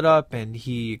toilet up, and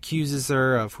he accuses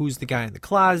her of who's the guy in the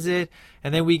closet.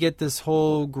 And then we get this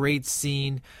whole great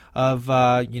scene of,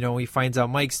 he finds out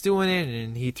Mike's doing it,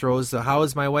 and he throws the "How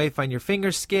is my wife on your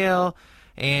finger scale?"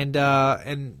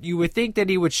 And you would think that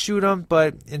he would shoot him,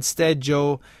 but instead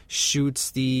Joe shoots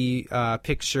the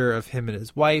picture of him and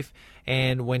his wife.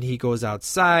 And when he goes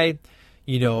outside,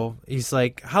 he's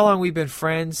like, how long we been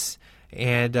friends?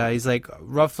 And he's like,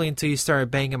 roughly until you started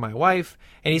banging my wife.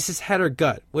 And he says head or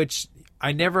gut, which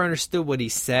I never understood what he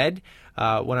said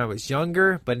when I was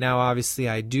younger, but now obviously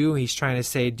I do. He's trying to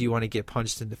say, do you want to get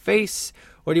punched in the face?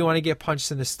 Or do you want to get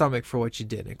punched in the stomach for what you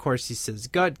did? And of course, he says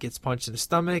gut, gets punched in the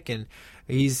stomach, and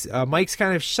Mike's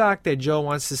kind of shocked that Joe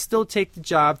wants to still take the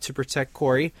job to protect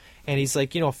Corey, and he's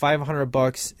like,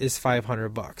 $500 is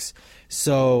 $500.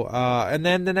 So, and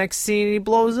then the next scene, he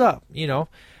blows up,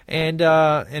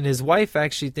 and his wife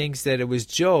actually thinks that it was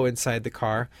Joe inside the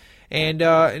car. And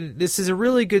this is a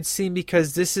really good scene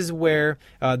because this is where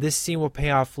this scene will pay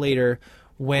off later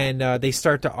when they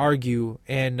start to argue,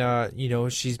 and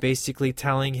she's basically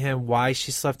telling him why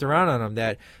she slept around on him,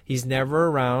 that he's never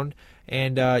around,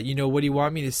 and what do you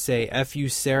want me to say, F you,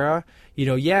 Sarah?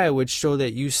 Yeah, it would show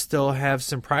that you still have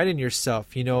some pride in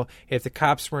yourself. If the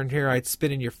cops weren't here, I'd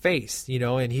spit in your face,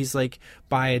 and he's like,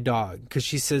 buy a dog, because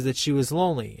she says that she was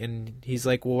lonely, and he's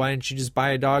like, well, why didn't you just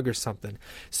buy a dog or something?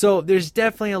 So there's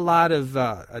definitely a lot of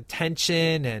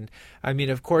attention, and I mean,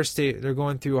 of course, they're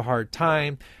going through a hard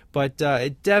time, but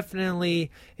it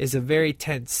definitely is a very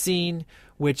tense scene,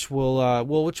 which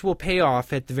will pay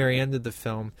off at the very end of the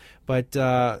film. But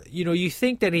you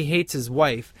think that he hates his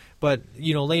wife, but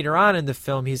later on in the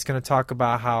film he's going to talk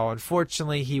about how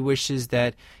unfortunately he wishes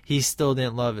that he still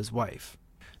didn't love his wife.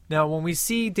 Now, when we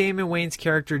see Damon Wayans'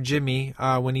 character Jimmy,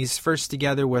 when he's first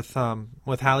together with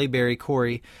Halle Berry,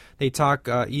 Corey, they talk.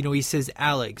 He says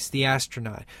Alex, the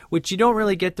astronaut, which you don't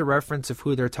really get the reference of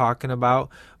who they're talking about,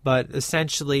 but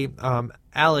essentially,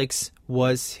 Alex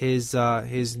was his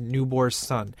newborn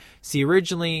son. See,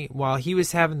 originally, while he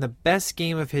was having the best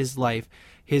game of his life,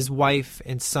 his wife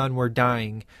and son were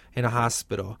dying, in a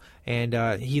hospital. And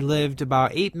he lived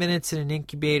about 8 minutes in an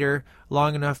incubator,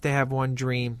 long enough to have one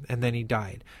dream, and then he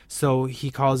died. So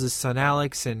he calls his son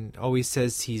Alex and always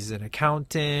says he's an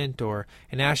accountant or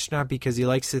an astronaut because he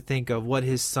likes to think of what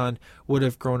his son would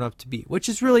have grown up to be, which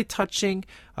is really touching,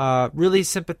 really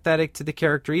sympathetic to the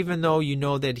character. Even though you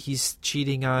know that he's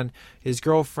cheating on his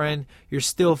girlfriend, you're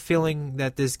still feeling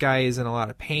that this guy is in a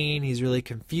lot of pain. He's really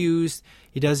confused.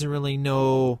 He doesn't really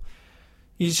know.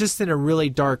 He's just in a really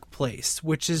dark place,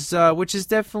 which is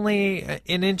definitely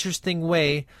an interesting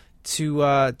way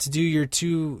to do your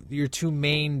two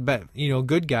main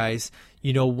good guys.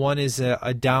 One is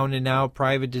a down and out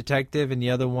private detective, and the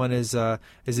other one is a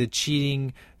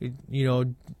cheating,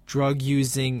 drug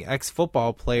using ex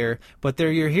football player. But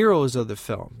they're your heroes of the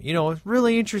film. It's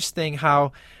really interesting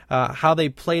how they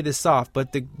play this off,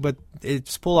 but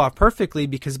it's pulled off perfectly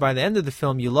because by the end of the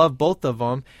film you love both of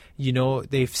them.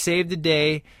 They've saved the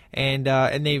day, and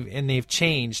they've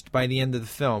changed by the end of the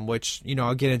film, which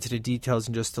I'll get into the details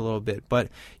in just a little bit. But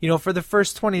for the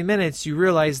first 20 minutes you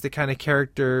realize the kind of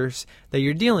characters that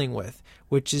you're dealing with,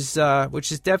 which is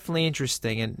definitely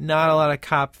interesting, and not a lot of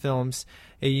cop films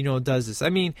does this.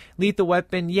 I mean, Lethal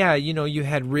Weapon, you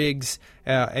had Riggs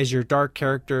as your dark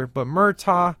character, but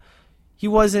Murtaugh, he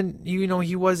wasn't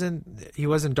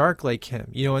dark like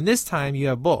him, and this time you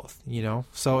have both,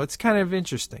 so it's kind of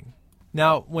interesting.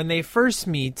 Now, when they first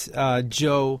meet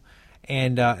Joe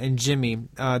and Jimmy,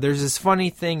 there's this funny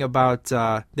thing about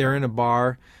they're in a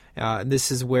bar.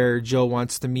 This is where Joe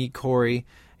wants to meet Corey,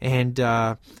 and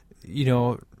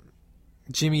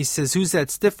Jimmy says, "Who's that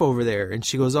stiff over there?" And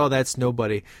she goes, "Oh, that's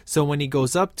nobody." So when he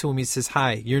goes up to him, he says,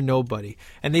 "Hi, you're nobody."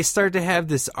 And they start to have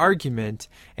this argument,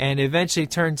 and eventually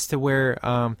turns to where,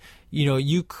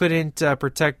 you couldn't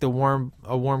protect a warm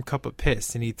cup of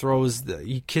piss. And he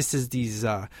kisses these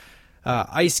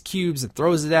ice cubes and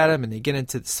throws it at him, and they get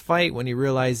into this fight when he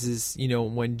realizes,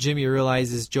 when Jimmy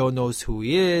realizes Joe knows who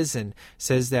he is and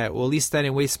says that, well, at least I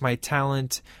didn't waste my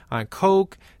talent on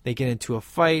coke. They get into a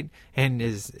fight, and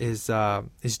his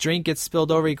drink gets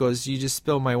spilled over. He goes, "You just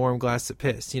spilled my warm glass of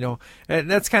piss." And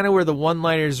that's kind of where the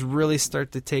one-liners really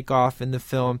start to take off in the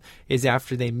film, is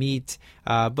after they meet.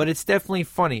 But it's definitely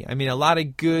funny. I mean, a lot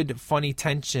of good, funny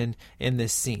tension in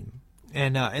this scene.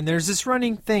 And there's this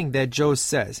running thing that Joe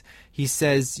says. He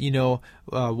says,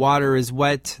 water is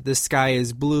wet, the sky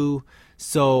is blue.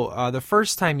 So the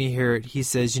first time you hear it, he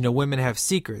says, women have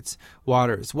secrets.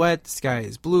 Water is wet, the sky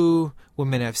is blue,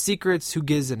 women have secrets, who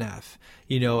gives an F?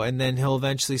 And then he'll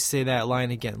eventually say that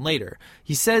line again later.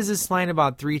 He says this line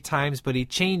about 3 times, but he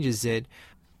changes it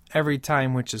every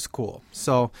time, which is cool.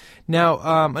 So now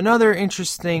another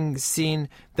interesting scene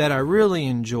that I really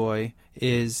enjoy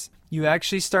is you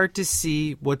actually start to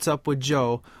see what's up with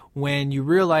Joe when you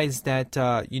realize that,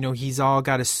 he's all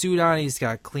got a suit on, he's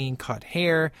got clean-cut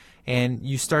hair, and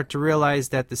you start to realize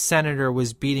that the senator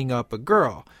was beating up a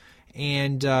girl.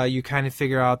 And you kind of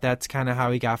figure out that's kind of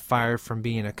how he got fired from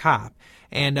being a cop.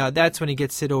 And that's when he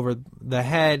gets hit over the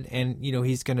head, and,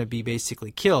 he's going to be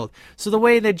basically killed. So the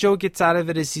way that Joe gets out of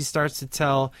it is he starts to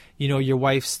tell, your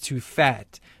wife's too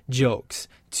fat jokes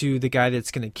to the guy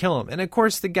that's going to kill him. And of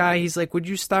course the guy, he's like, "Would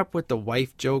you stop with the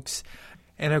wife jokes?"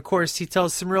 And of course he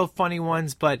tells some real funny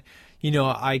ones, but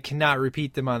I cannot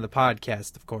repeat them on the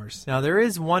podcast, of course. Now there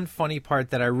is one funny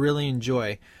part that I really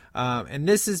enjoy, and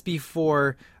this is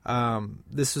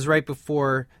this was right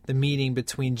before the meeting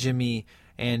between Jimmy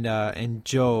and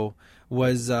Joe,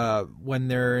 was when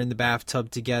they're in the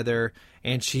bathtub together,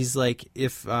 and she's like,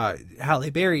 if Halle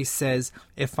Berry says,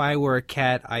 "If I were a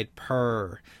cat, I'd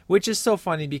purr," which is so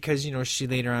funny because, she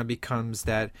later on becomes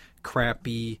that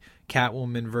crappy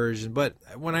Catwoman version. But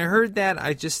when I heard that,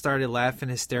 I just started laughing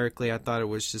hysterically. I thought it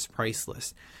was just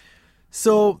priceless.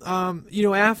 So,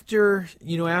 after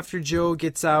Joe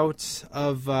gets out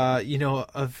of,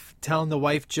 of telling the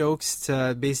wife jokes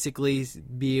to basically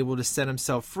be able to set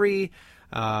himself free,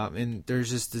 and there's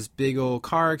just this big old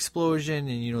car explosion,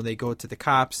 and, they go to the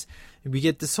cops. And we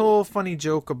get this whole funny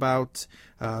joke about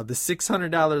the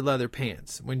 $600 leather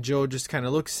pants, when Joe just kind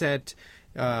of looks at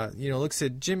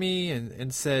Jimmy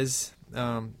and says,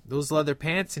 "Those leather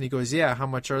pants?" And he goes, "Yeah, how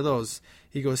much are those?"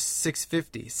 He goes,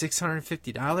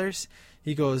 $650.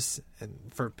 He goes,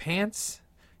 "For pants?"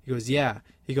 He goes, "Yeah."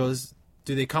 He goes,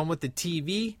 "Do they come with the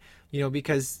TV?"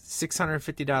 Because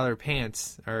 $650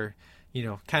 pants are,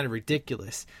 kind of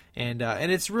ridiculous. And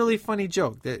it's a really funny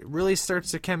joke that really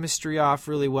starts the chemistry off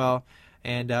really well.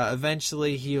 And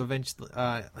eventually he'll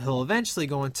eventually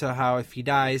go into how, if he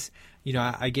dies,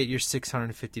 I get your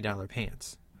 $650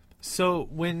 pants. So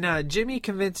when Jimmy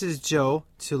convinces Joe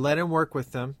to let him work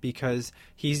with them because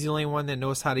he's the only one that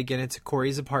knows how to get into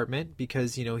Corey's apartment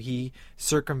because, he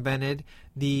circumvented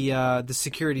the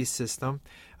security system.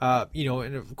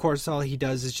 And of course all he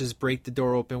does is just break the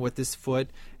door open with his foot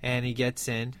and he gets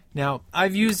in. Now,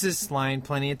 I've used this line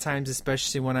plenty of times,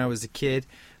 especially when I was a kid.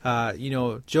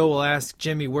 Joe will ask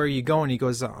Jimmy, where are you going? He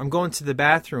goes, I'm going to the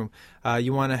bathroom.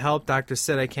 You want to help? Doctor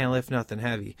said I can't lift nothing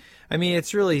heavy. I mean,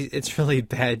 it's really a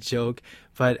bad joke,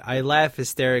 but I laugh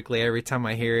hysterically every time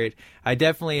I hear it. I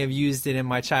definitely have used it in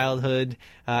my childhood,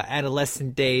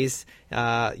 adolescent days.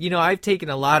 I've taken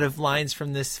a lot of lines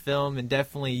from this film and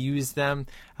definitely used them,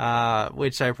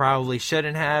 which I probably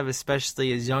shouldn't have,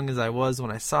 especially as young as I was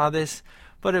when I saw this,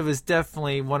 but it was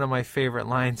definitely one of my favorite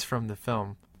lines from the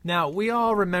film. Now, we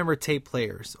all remember tape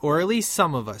players, or at least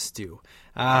some of us do.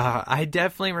 I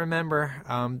definitely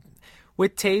remember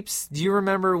with tapes. Do you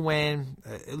remember when,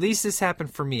 at least this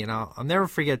happened for me, and I'll never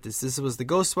forget this. This was the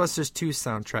Ghostbusters 2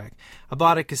 soundtrack. I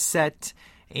bought a cassette,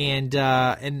 and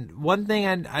one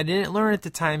thing I didn't learn at the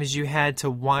time is you had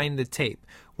to wind the tape,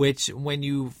 which when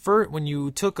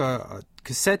you took a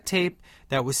cassette tape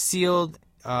that was sealed,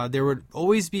 there would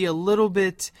always be a little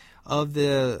bit of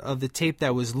the tape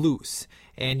that was loose.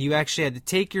 And you actually had to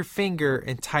take your finger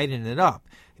and tighten it up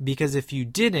because if you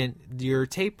didn't, your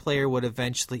tape player would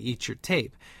eventually eat your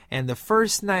tape. And the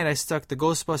first night I stuck the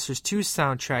Ghostbusters 2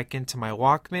 soundtrack into my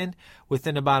Walkman,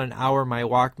 within about an hour my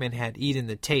Walkman had eaten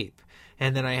the tape.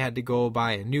 And then I had to go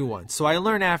buy a new one. So I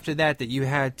learned after that you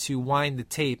had to wind the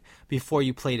tape before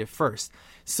you played it first.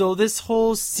 So this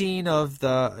whole scene of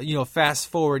the, fast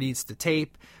forward eats the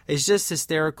tape is just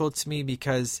hysterical to me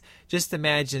because just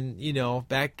imagine,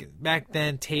 back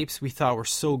then tapes we thought were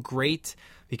so great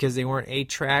because they weren't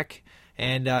 8-track.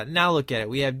 And now look at it.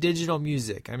 We have digital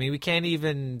music. I mean, we can't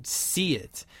even see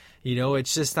it.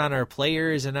 It's just on our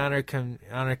players and on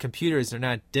our computers. They're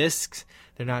not discs.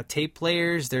 They're not tape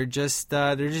players. They're just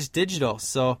digital.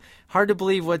 So hard to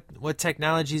believe what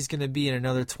technology is going to be in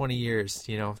another 20 years.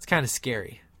 It's kind of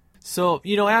scary. So,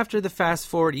 after the fast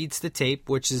forward eats the tape,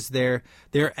 which is their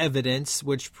evidence,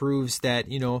 which proves that,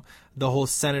 the whole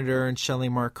senator and Shelley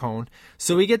Marcone.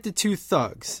 So we get the two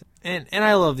thugs. And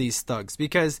I love these thugs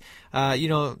because,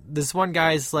 this one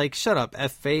guy's like, shut up,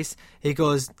 F-face. He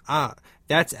goes,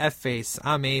 that's F-face.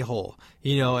 I'm a-hole.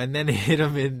 And then they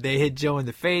hit Joe in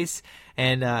the face.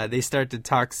 And they start to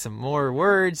talk some more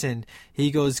words, and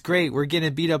he goes, great, we're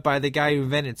getting beat up by the guy who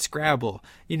invented Scrabble.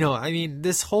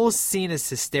 This whole scene is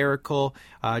hysterical,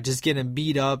 just getting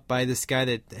beat up by this guy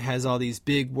that has all these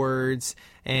big words,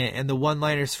 and the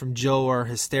one-liners from Joe are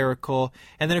hysterical.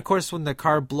 And then, of course, when the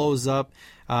car blows up,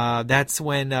 that's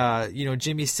when,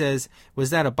 Jimmy says,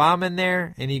 was that a bomb in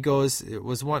there? And he goes, it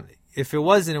was one. If it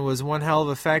wasn't, it was one hell of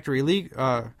a factory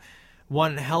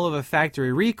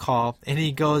recall. And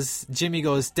Jimmy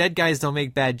goes, dead guys don't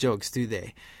make bad jokes, do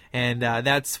they? And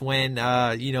that's when,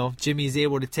 Jimmy's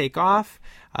able to take off,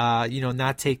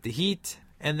 not take the heat.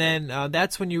 And then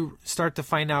that's when you start to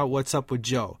find out what's up with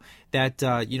Joe. That,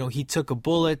 he took a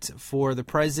bullet for the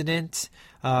president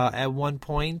at one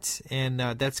point. And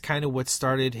that's kind of what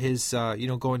started his,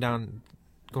 going down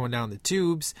the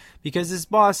tubes. Because his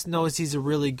boss knows he's a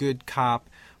really good cop.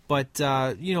 But,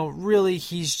 really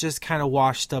he's just kind of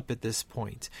washed up at this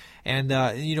point. And,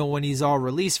 when he's all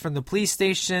released from the police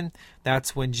station,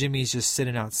 that's when Jimmy's just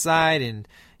sitting outside and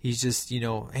he's just,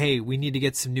 hey, we need to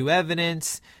get some new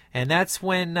evidence. And that's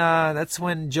when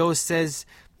Joe says,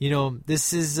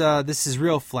 this is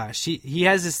real Flash. He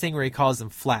has this thing where he calls him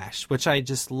Flash, which I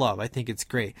just love. I think it's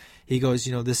great. He goes,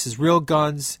 this is real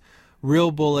guns,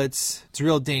 real bullets. It's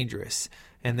real dangerous.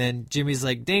 And then Jimmy's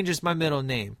like, dangerous my middle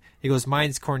name. He goes,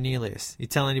 mine's Cornelius. You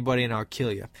tell anybody and I'll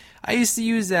kill you. I used to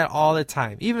use that all the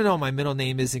time. Even though my middle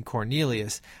name isn't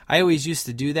Cornelius, I always used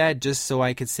to do that just so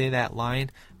I could say that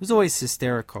line. It was always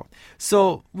hysterical.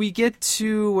 So we get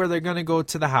to where they're going to go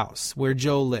to the house where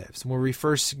Joe lives, where we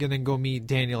first going to go meet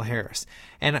Daniel Harris.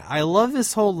 And I love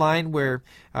this whole line where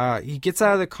he gets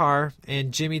out of the car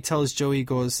and Jimmy tells Joe, he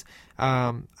goes,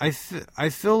 I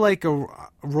feel like a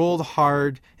rolled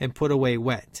hard and put away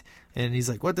wet. And he's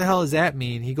like, what the hell does that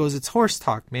mean? He goes, it's horse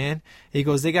talk, man. He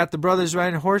goes, they got the brothers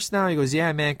riding a horse now? He goes,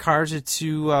 yeah, man, cars are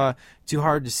too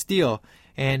hard to steal.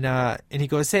 And he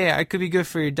goes, hey, I could be good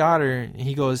for your daughter. And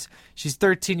he goes, she's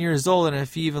 13 years old, and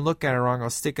if you even look at her wrong, I'll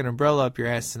stick an umbrella up your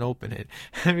ass and open it.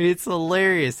 I mean, it's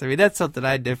hilarious. I mean, that's something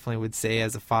I definitely would say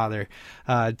as a father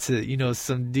to,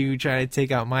 some dude trying to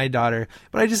take out my daughter.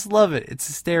 But I just love it. It's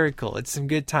hysterical. It's some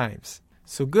good times.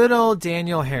 So good old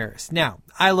Daniel Harris. Now,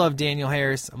 I love Daniel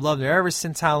Harris. I've loved her ever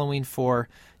since Halloween 4.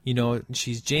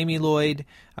 she's Jamie Lloyd.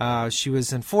 She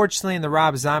was unfortunately in the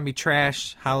Rob Zombie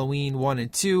trash, Halloween 1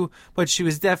 and 2, but she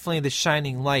was definitely the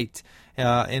shining light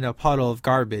in a puddle of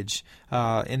garbage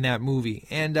in that movie.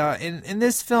 And in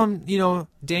this film,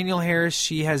 Danielle Harris,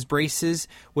 she has braces,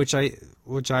 which I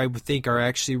think are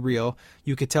actually real.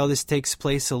 You could tell this takes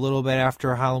place a little bit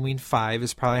after Halloween 5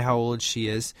 is probably how old she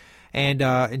is.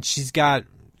 And she's got,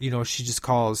 she just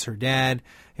calls her dad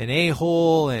an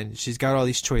a-hole, and she's got all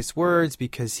these choice words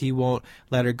because he won't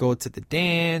let her go to the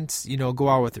dance, go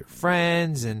out with her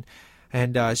friends, and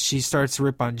she starts to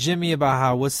rip on Jimmy about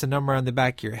how, what's the number on the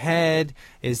back of your head?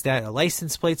 Is that a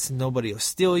license plate so nobody will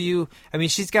steal you? I mean,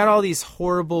 she's got all these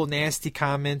horrible, nasty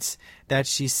comments that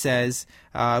she says.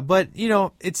 But,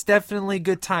 it's definitely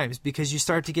good times because you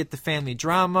start to get the family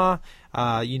drama.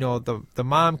 The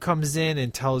mom comes in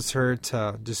and tells her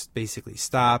to just basically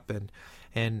stop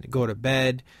and go to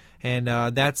bed. And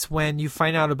that's when you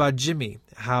find out about Jimmy,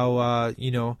 how,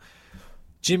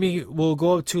 Jimmy will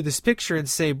go up to this picture and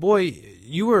say, boy,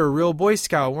 you were a real Boy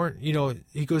Scout, weren't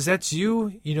he goes, that's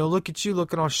you? Look at you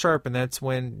looking all sharp. And that's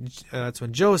when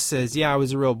Joe says, yeah, I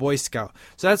was a real Boy Scout.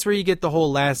 So that's where you get the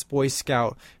whole last Boy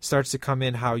Scout starts to come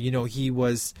in, how, he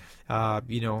was,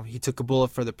 he took a bullet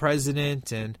for the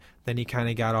president, and then he kind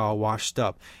of got all washed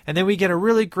up. And then we get a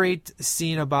really great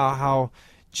scene about how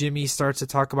Jimmy starts to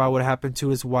talk about what happened to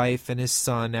his wife and his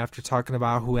son after talking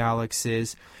about who Alex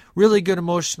is. Really good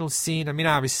emotional scene. I mean,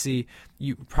 obviously,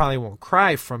 you probably won't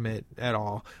cry from it at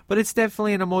all, but it's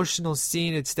definitely an emotional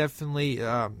scene. It's definitely,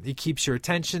 it keeps your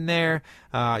attention there.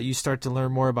 You start to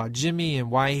learn more about Jimmy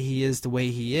and why he is the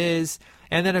way he is.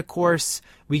 And then, of course,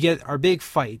 we get our big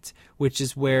fight, which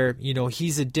is where,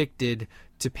 he's addicted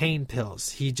to pain pills.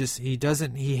 He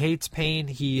hates pain.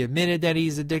 He admitted that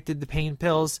he's addicted to pain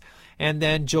pills. And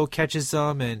then Joe catches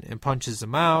him and punches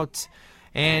him out.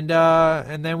 And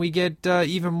then we get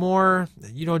even more,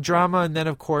 drama. And then,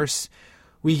 of course,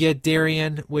 we get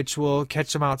Darian, which will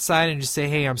catch him outside and just say,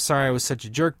 hey, I'm sorry I was such a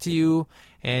jerk to you.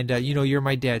 And, you're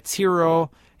my dad's hero.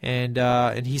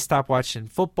 And he stopped watching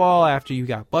football after you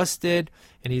got busted.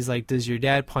 And he's like, does your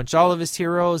dad punch all of his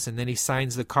heroes? And then he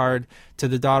signs the card to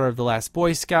the daughter of the last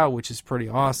Boy Scout, which is pretty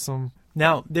awesome.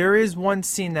 Now, there is one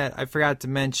scene that I forgot to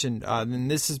mention,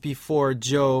 and this is before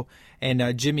Joe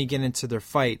and Jimmy get into their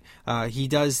fight. He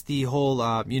does the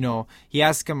whole, he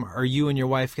asks him, are you and your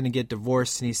wife going to get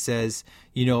divorced? And he says,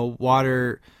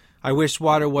 I wish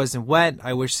water wasn't wet,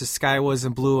 I wish the sky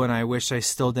wasn't blue, and I wish I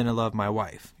still didn't love my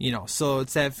wife. So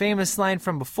it's that famous line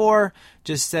from before,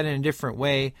 just said in a different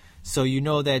way. So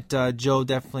that Joe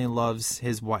definitely loves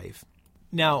his wife.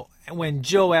 Now, when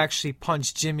Joe actually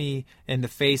punched Jimmy in the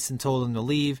face and told him to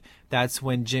leave, that's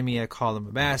when Jimmy had called him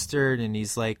a bastard, and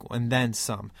he's like, and then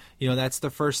some. That's the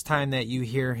first time that you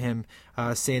hear him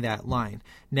say that line.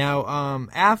 Now,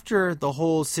 after the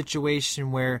whole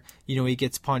situation where, he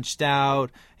gets punched out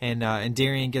and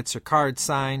Darian gets her card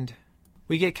signed,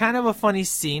 we get kind of a funny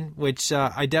scene, which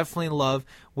I definitely love,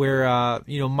 where,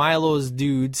 Milo's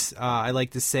dudes, I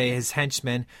like to say his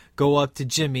henchmen, go up to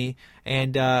Jimmy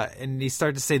and he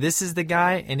started to say, this is the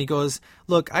guy. And he goes,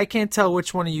 look, I can't tell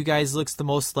which one of you guys looks the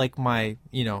most like my,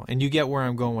 and you get where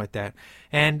I'm going with that.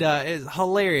 And it's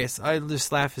hilarious. I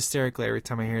just laugh hysterically every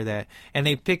time I hear that. And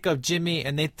they pick up Jimmy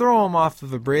and they throw him off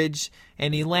of a bridge,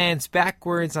 and he lands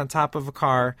backwards on top of a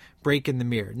car, breaking the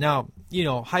mirror. Now,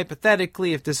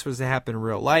 hypothetically, if this was to happen in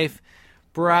real life,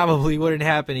 probably wouldn't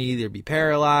happen. He'd either be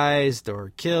paralyzed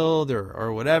or killed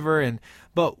or whatever.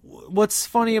 But what's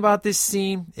funny about this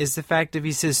scene is the fact that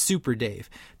he says Super Dave.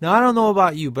 Now, I don't know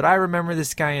about you, but I remember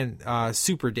this guy in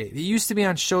Super Dave. It used to be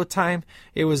on Showtime.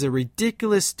 It was a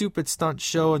ridiculous, stupid stunt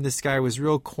show, and this guy was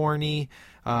real corny.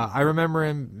 I remember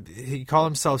him, he called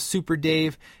himself Super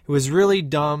Dave. It was really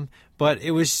dumb, but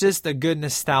it was just a good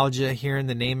nostalgia hearing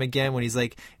the name again when he's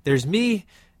like, there's me,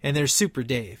 and there's Super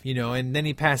Dave, and then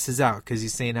he passes out because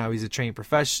he's saying how he's a trained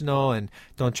professional and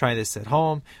don't try this at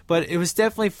home. But it was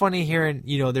definitely funny hearing,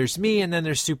 there's me and then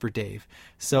there's Super Dave.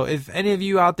 So if any of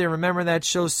you out there remember that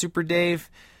show, Super Dave,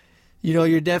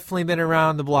 you're definitely been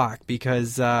around the block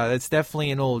because it's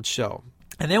definitely an old show.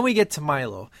 And then we get to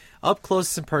Milo, up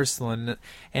close and personal,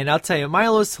 and I'll tell you,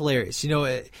 Milo's hilarious. He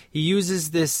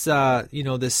uses this,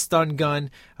 this stun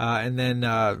gun, and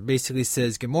then basically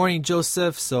says, "Good morning,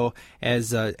 Joseph." So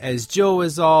as Joe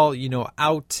is all,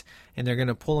 out, and they're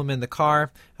gonna pull him in the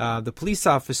car, the police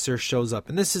officer shows up.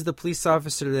 And this is the police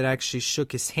officer that actually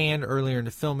shook his hand earlier in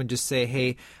the film and just say,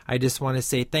 hey, I just want to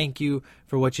say thank you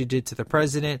for what you did to the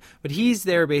president. But he's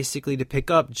there basically to pick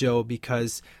up Joe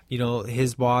because,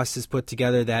 his boss has put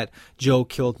together that Joe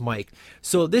killed Mike.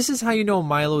 So this is how you know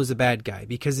Milo is a bad guy,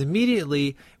 because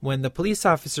immediately when the police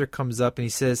officer comes up and he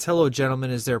says, hello,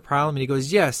 gentlemen, is there a problem? And he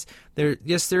goes, yes, there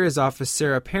is,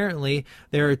 officer. Apparently,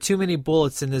 there are too many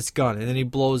bullets in this gun. And then he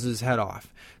blows his head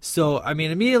off. So,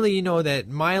 immediately you know that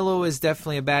Milo is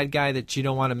definitely a bad guy that you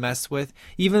don't want to mess with,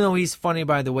 even though he's funny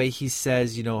by the way he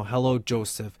says, hello,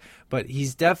 Joseph. But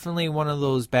he's definitely one of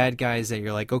those bad guys that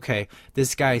you're like, okay,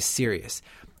 this guy's serious.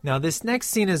 Now, this next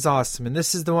scene is awesome, and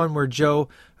this is the one where Joe,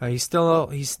 he's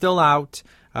still out.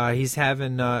 He's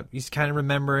kind of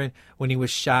remembering when he was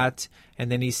shot,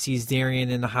 and then he sees Darian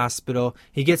in the hospital.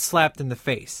 He gets slapped in the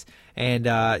face. And,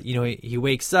 he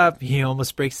wakes up, he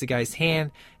almost breaks the guy's hand.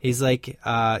 He's like, can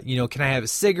I have a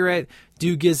cigarette?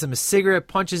 Dude gives him a cigarette,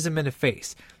 punches him in the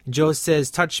face. And Joe says,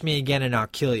 touch me again and I'll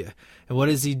kill you. And what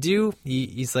does he do?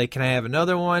 He's like, can I have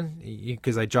another one?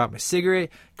 Because I dropped my cigarette.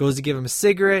 Goes to give him a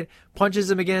cigarette, punches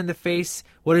him again in the face.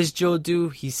 What does Joe do?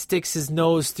 He sticks his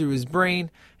nose through his brain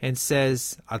and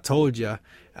says, I told you.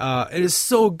 It is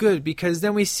so good because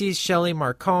then we see Shelley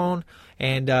Marcone.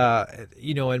 And,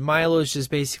 and Milo's just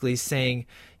basically saying,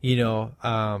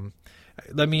 let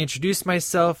me introduce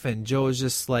myself. And Joe is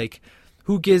just like,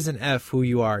 who gives an F who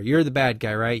you are? You're the bad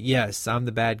guy, right? Yes, I'm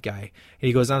the bad guy. And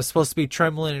he goes, I'm supposed to be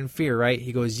trembling in fear, right?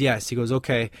 He goes, yes. He goes,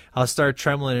 okay, I'll start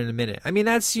trembling in a minute.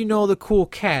 That's, the cool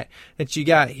cat that you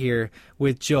got here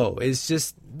with Joe. It's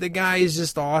just, the guy is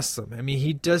just awesome.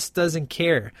 He just doesn't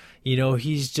care.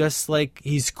 He's just like,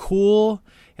 he's cool.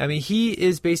 He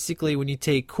is basically, when you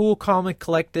take cool, calm, and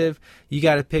collective, you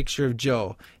got a picture of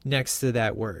Joe next to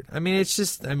that word. It's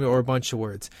just, or a bunch of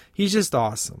words. He's just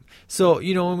awesome. So,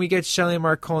 when we get Shelley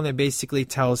Marcone, that basically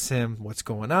tells him what's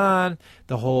going on,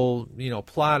 the whole,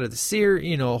 plot of the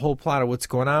series, whole plot of what's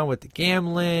going on with the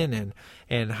gambling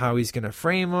and how he's going to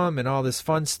frame him and all this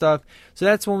fun stuff. So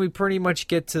that's when we pretty much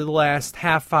get to the last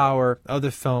half hour of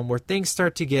the film where things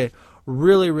start to get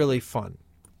really, really fun.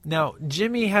 Now,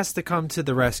 Jimmy has to come to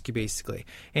the rescue, basically,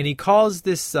 and he calls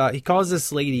this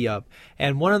lady up,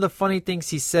 and one of the funny things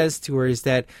he says to her is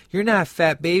that, you're not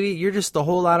fat, baby, you're just a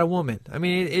whole lot of woman.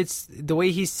 It's the way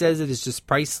he says it is just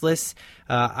priceless.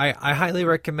 I highly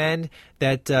recommend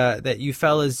that you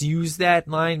fellas use that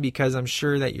line, because I'm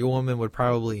sure that your woman would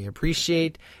probably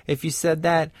appreciate if you said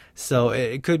that, so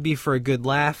it could be for a good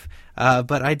laugh,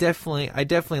 but I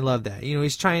definitely love that.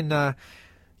 He's trying to...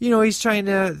 he's trying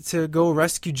to go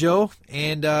rescue Joe,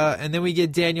 and then we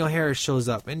get Danielle Harris shows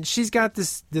up, and she's got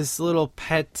this little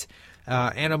pet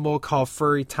animal called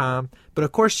Furry Tom, but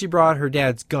of course she brought her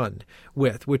dad's gun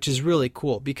with, which is really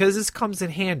cool because this comes in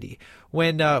handy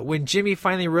when Jimmy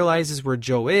finally realizes where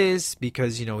Joe is,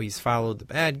 because he's followed the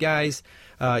bad guys.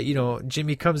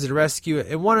 Jimmy comes to the rescue,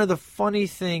 and one of the funny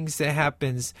things that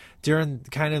happens during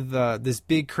kind of this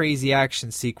big crazy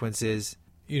action sequence is,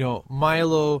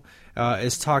 Milo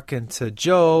is talking to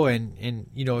Joe and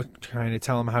trying to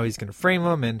tell him how he's going to frame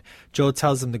him, and Joe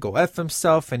tells him to go F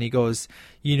himself, and he goes,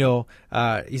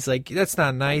 he's like, that's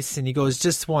not nice, and he goes,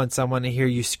 just once, I want to hear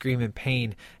you scream in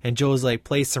pain, and Joe's like,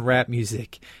 play some rap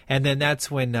music, and then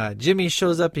that's when Jimmy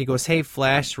shows up, and he goes, hey,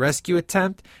 Flash, rescue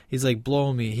attempt? He's like,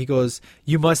 blow me. He goes,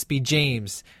 you must be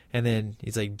James, and then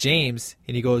he's like, James,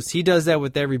 and he goes, he does that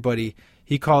with everybody.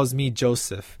 He calls me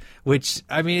Joseph, which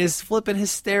is flipping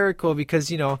hysterical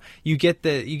because you get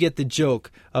the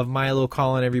joke of Milo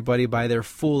calling everybody by their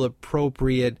full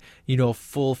appropriate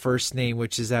full first name,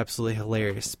 which is absolutely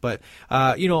hilarious. But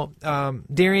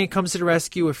Darian comes to the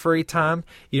rescue with Furry Tom.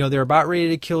 They're about ready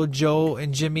to kill Joe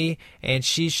and Jimmy, and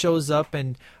she shows up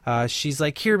and she's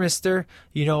like, here, mister,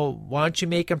 why don't you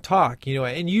make him talk?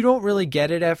 And you don't really get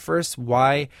it at first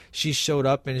why she showed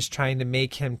up and is trying to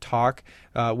make him talk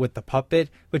with the puppet,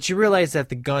 but you realize that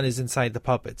the gun is inside the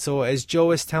puppet. So as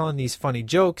Joe is telling these funny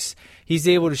jokes, he's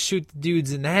able to shoot the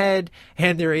dudes in the head,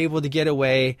 and they're able to get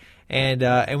away. And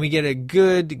we get a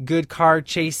good car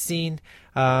chase scene,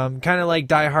 kind of like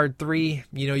Die Hard 3.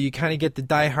 You kind of get the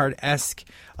Die Hard-esque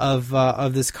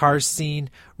of this car scene.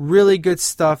 Really good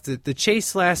stuff. The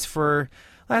chase lasts for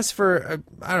I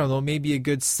don't know, maybe a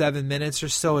good 7 minutes or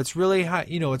so. It's really hot.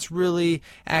 It's really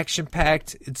action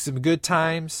packed. It's some good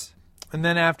times. And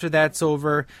then after that's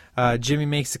over, Jimmy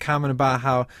makes a comment about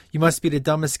how you must be the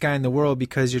dumbest guy in the world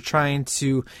because you're trying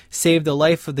to save the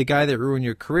life of the guy that ruined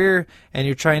your career, and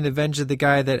you're trying to avenge the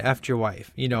guy that effed your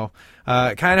wife.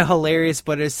 Kind of hilarious,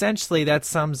 but essentially that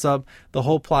sums up the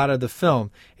whole plot of the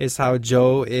film, is how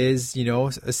Joe is,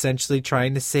 essentially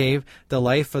trying to save the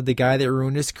life of the guy that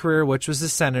ruined his career, which was the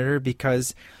senator,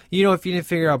 because, if you didn't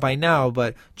figure out by now,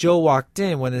 but Joe walked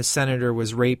in when the senator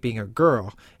was raping a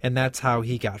girl, and that's how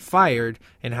he got fired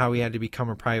and how he had to become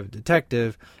a private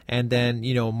detective. And then,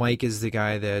 Mike is the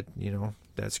guy that,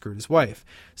 that screwed his wife.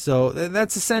 So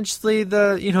that's essentially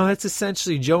that's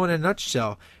essentially Joe in a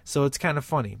nutshell. So it's kind of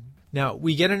funny. Now,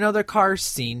 we get another car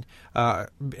scene,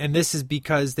 and this is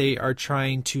because they are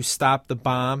trying to stop the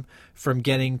bomb from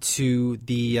getting to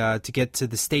the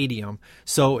stadium.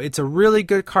 So it's a really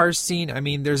good car scene. I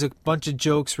mean, there's a bunch of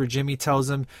jokes where Jimmy tells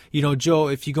him, Joe,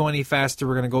 if you go any faster,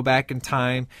 we're going to go back in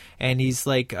time. And he's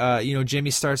like,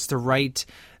 Jimmy starts to write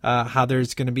how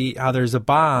there's a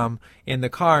bomb in the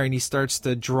car, and he starts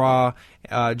to draw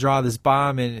this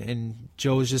bomb, and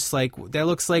Joe's just like, that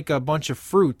looks like a bunch of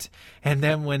fruit. And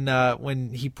then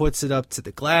when he puts it up to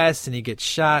the glass and he gets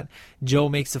shot, Joe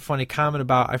makes a funny comment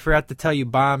about, I forgot to tell you,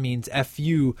 bomb means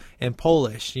F-U in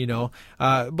Polish,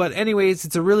 but anyways,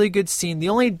 it's a really good scene. The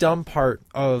only dumb part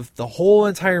of the whole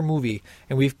entire movie,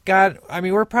 and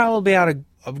we're probably at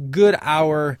a good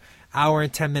hour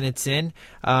and 10 minutes in,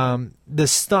 the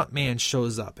stuntman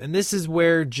shows up, and this is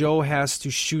where Joe has to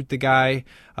shoot the guy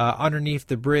underneath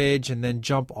the bridge and then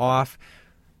jump off.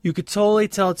 You could totally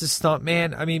tell it's a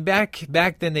stuntman. I mean, back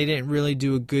then they didn't really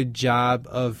do a good job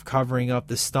of covering up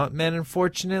the stuntmen,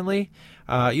 unfortunately.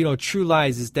 True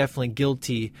Lies is definitely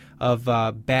guilty of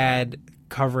bad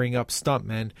covering up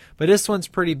stuntmen, but this one's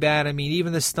pretty bad. I mean,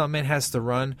 even the stuntman has to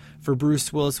run for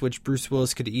Bruce Willis, which Bruce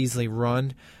Willis could easily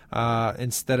run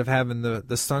instead of having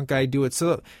the stunt guy do it.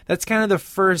 So that's kind of the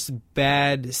first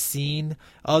bad scene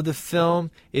of the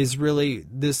film, is really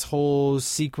this whole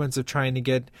sequence of trying to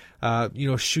get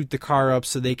shoot the car up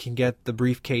so they can get the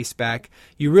briefcase back.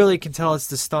 You really can tell it's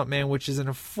the stuntman, which is an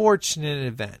unfortunate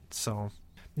event. So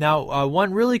now,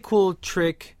 one really cool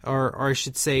trick, or I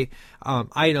should say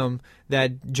item,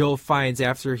 that Joe finds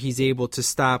after he's able to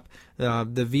stop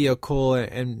the vehicle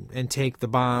and take the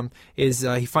bomb is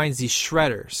he finds these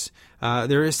shredders.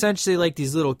 They're essentially like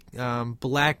these little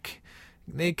black.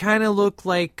 They kind of look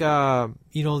like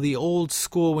the old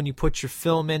school when you put your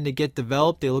film in to get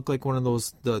developed. They look like one of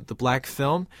those the black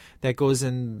film that goes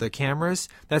in the cameras.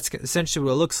 That's essentially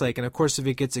what it looks like. And of course, if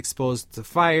it gets exposed to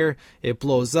fire, it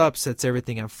blows up, sets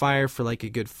everything on fire for like a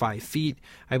good 5 feet,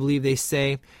 I believe they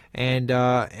say. And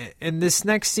this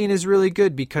next scene is really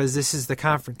good because this is the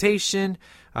confrontation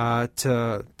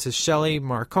to Shelley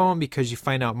Marcone, because you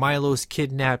find out Milo's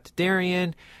kidnapped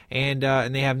Darian, and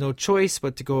they have no choice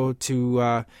but to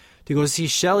go see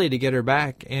Shelley to get her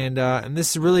back. And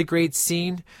this is a really great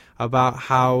scene about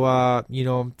how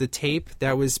the tape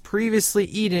that was previously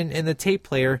eaten in the tape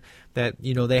player, that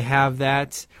they have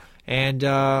that. And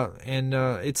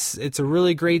it's a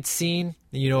really great scene.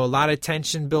 A lot of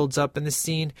tension builds up in the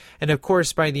scene. And of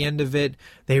course, by the end of it,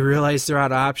 they realize they're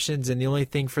out of options, and the only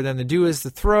thing for them to do is to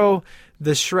throw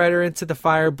the shredder into the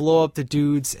fire, blow up the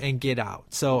dudes, and get out.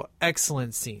 So,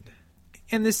 excellent scene.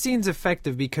 And the scene's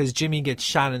effective because Jimmy gets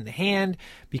shot in the hand,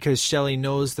 because Shelley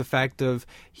knows the fact of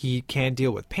he can't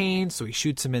deal with pain, so he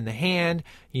shoots him in the hand.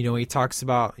 He talks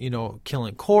about,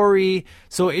 killing Corey.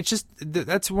 So it's just,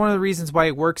 that's one of the reasons why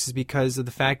it works, is because of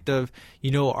the fact of,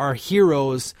 our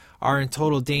heroes are in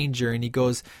total danger. And he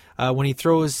goes, when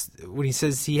he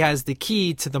says he has the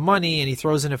key to the money and he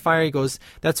throws in a fire, he goes,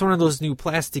 that's one of those new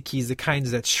plastic keys, the kinds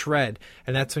that shred.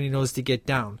 And that's when he knows to get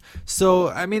down. So,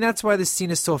 I mean, that's why this scene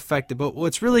is so effective. But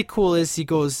what's really cool is he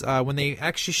goes, when they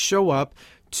actually show up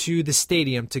to the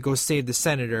stadium to go save the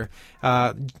senator,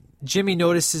 Jimmy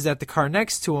notices that the car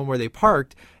next to him where they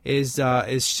parked is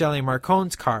Shelley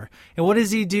Marcone's car. And what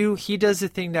does he do? He does the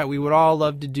thing that we would all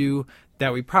love to do,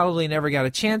 that we probably never got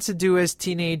a chance to do as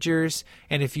teenagers.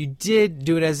 And if you did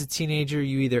do it as a teenager,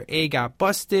 you either A, got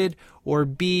busted, or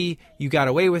B, you got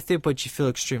away with it, but you feel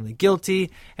extremely guilty.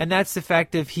 And that's the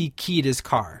fact of he keyed his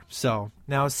car. So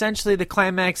now essentially the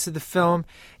climax of the film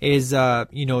is,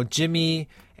 Jimmy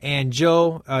and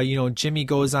Joe, Jimmy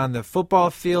goes on the football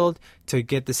field to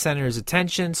get the senator's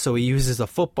attention, so he uses a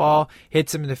football,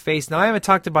 hits him in the face. Now, I haven't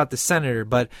talked about the senator,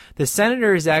 but the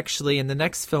senator is actually in the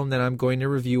next film that I'm going to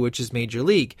review, which is Major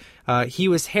League. He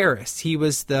was Harris. He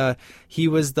was the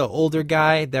older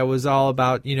guy that was all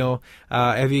about,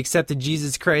 have you accepted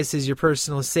Jesus Christ as your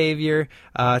personal savior,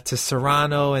 to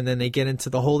Serrano, and then they get into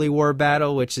the Holy War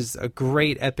battle, which is a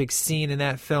great epic scene in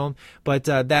that film. But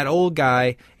that old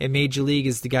guy in Major League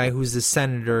is the guy who's the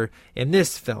senator in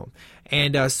this film.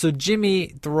 And so Jimmy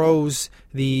throws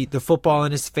the football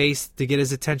in his face to get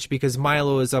his attention because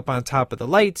Milo is up on top of the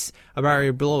lights, about ready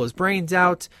to blow his brains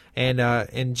out,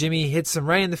 and Jimmy hits him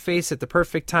right in the face at the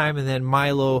perfect time, and then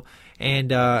Milo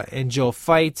and Joe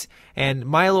fight, and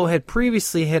Milo had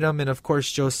previously hit him, and of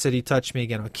course Joe said, "He touched me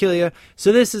again, I'll kill you."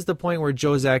 So this is the point where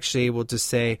Joe's actually able to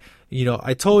say,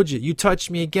 "I told you, you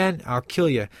touch me again, I'll kill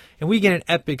you." And we get an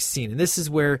epic scene, and this is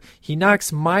where he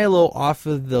knocks Milo off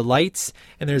of the lights,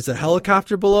 and there's a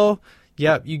helicopter below.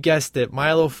 Yep, you guessed it.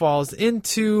 Milo falls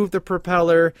into the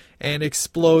propeller and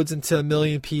explodes into a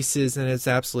million pieces, and it's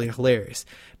absolutely hilarious.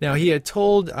 Now, he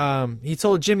told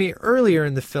Jimmy earlier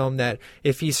in the film that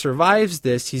if he survives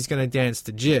this, he's going to dance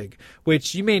the jig,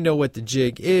 which you may know what the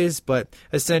jig is, but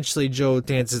essentially Joe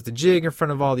dances the jig in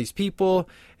front of all these people,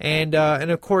 and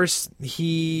of course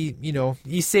he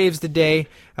saves the day.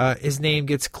 His name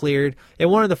gets cleared,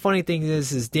 and one of the funny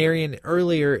things is Darian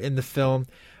earlier in the film,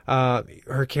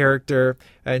 her character,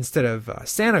 instead of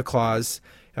Santa Claus,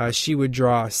 she would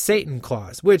draw Satan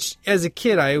Claus, which as a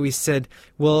kid I always said,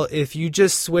 well, if you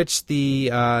just switch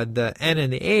the N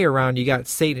and the A around, you got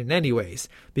Satan anyways,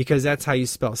 because that's how you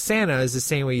spell Santa is the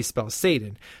same way you spell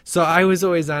Satan. So I was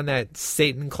always on that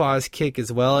Satan Claus kick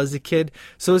as well as a kid,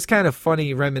 so it's kind of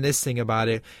funny reminiscing about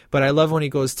it. But I love when he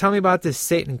goes, "Tell me about this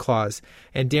Satan Claus,"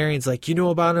 and Darian's like, "You know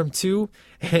about him too?"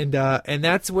 And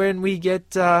that's when we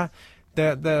get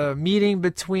the meeting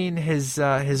between his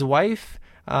wife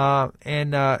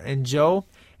and Joe,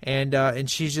 and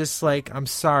she's just like, "I'm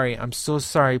sorry, I'm so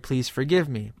sorry, please forgive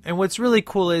me." And what's really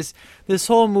cool is this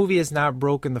whole movie has not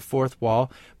broken the fourth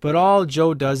wall, but all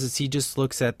Joe does is he just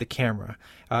looks at the camera.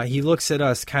 He looks at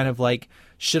us kind of like,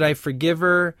 should I forgive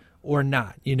her or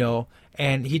not,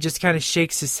 and he just kind of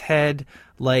shakes his head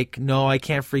like, "No, I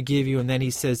can't forgive you," and then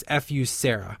he says, "F you,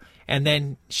 Sarah." And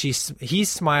then he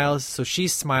smiles, so she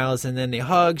smiles, and then they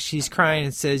hug. She's crying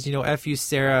and says, "F you,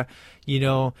 Sarah.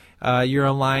 You're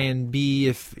a lion. B,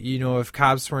 if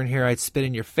cops weren't here, I'd spit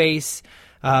in your face."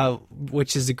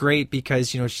 Which is great because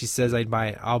she says,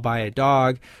 "I'll buy a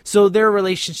dog." So their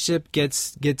relationship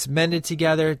gets mended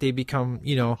together. They become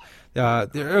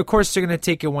of course they're going to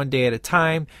take it one day at a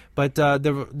time, but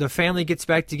the family gets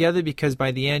back together because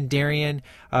by the end Darian,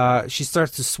 she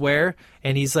starts to swear,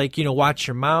 and he's like, "Watch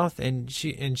your mouth," and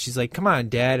she's like, "Come on,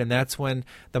 Dad," and that's when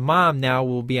the mom now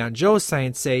will be on Joe's side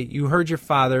and say, "You heard your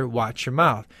father, watch your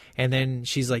mouth," and then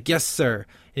she's like, "Yes, sir,"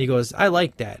 and he goes, "I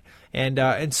like that."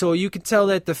 And so you can tell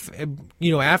that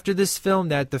after this film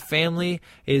that the family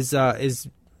is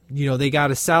they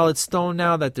got a solid stone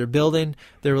now that they're building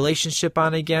their relationship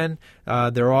on again.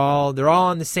 They're all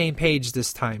on the same page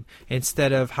this time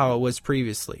instead of how it was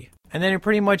previously. And then it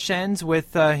pretty much ends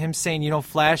with him saying,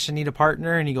 "Flash, I need a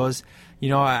partner," and he goes,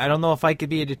 "I don't know if I could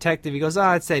be a detective." He goes,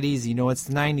 "It's that easy. It's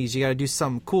the 90s. You got to do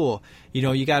something cool.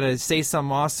 You got to say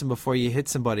something awesome before you hit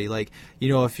somebody. Like,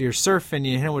 if you're surfing,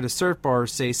 you hit him with a surfboard,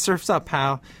 say, 'Surf's up,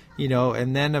 pal.'"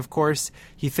 And then, of course,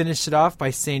 he finished it off by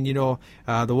saying, the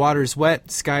water's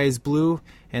wet, sky is blue,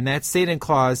 and that's Satan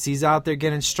Claus. He's out there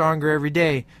getting stronger every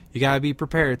day. You got to be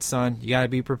prepared, son. You got to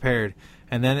be prepared.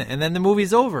 And then the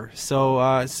movie's over. So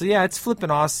yeah, it's flipping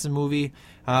awesome movie.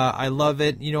 I love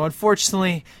it.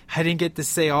 Unfortunately, I didn't get to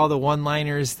say all the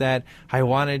one-liners that I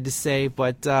wanted to say,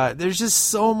 but there's just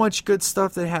so much good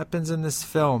stuff that happens in this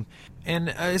film. And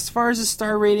as far as the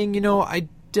star rating, I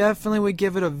definitely would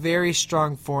give it a very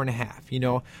strong 4.5.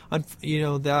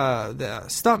 The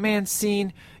stuntman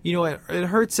scene, it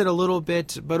hurts it a little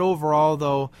bit, but overall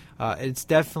though, it's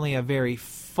definitely a very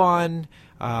fun,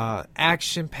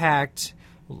 action-packed.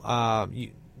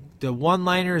 The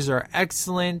one-liners are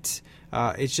excellent.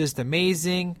 It's just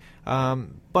amazing.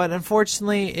 But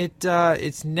unfortunately,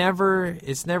 it's never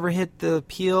hit the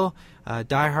appeal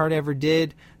Die Hard ever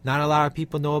did. Not a lot of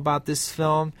people know about this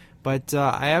film. But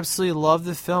I absolutely love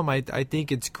the film. I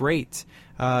think it's great.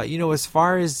 As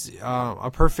far as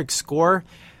a perfect score,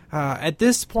 at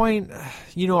this point,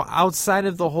 outside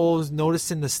of the whole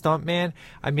noticing the stuntman,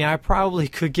 I probably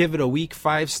could give it a weak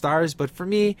 5 stars. But for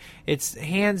me, it's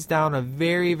hands down a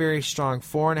very, very strong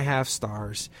 4.5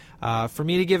 stars. For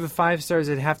me to give it 5 stars,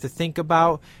 I'd have to think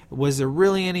about, was there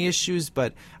really any issues?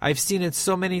 But I've seen it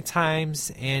so many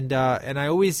times, and I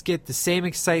always get the same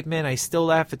excitement. I still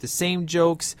laugh at the same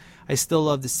jokes. I still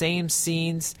love the same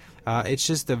scenes. It's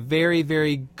just a very,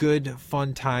 very good,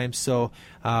 fun time. So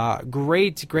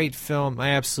great film.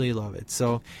 I absolutely love it.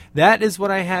 So that is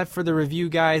what I have for the review,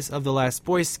 guys, of The Last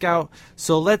Boy Scout.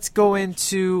 So let's go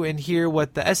into and hear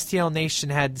what the STL Nation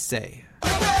had to say.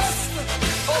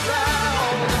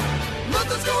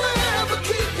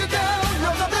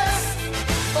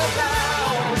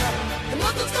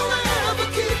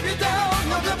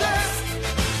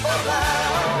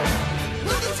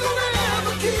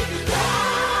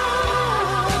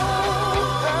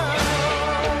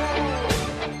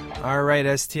 right,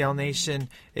 STL Nation.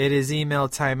 It is email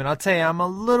time, and I'll tell you, I'm a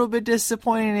little bit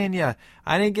disappointed in you.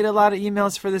 I didn't get a lot of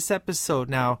emails for this episode.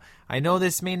 Now, I know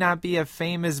this may not be a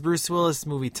famous Bruce Willis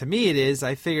movie. To me, it is.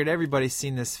 I figured everybody's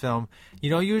seen this film. You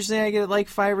know, usually I get like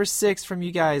 5 or 6 from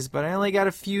you guys, but I only got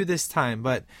a few this time.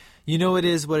 But you know, it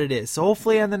is what it is. So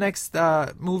hopefully on the next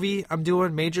movie I'm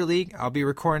doing, Major League, I'll be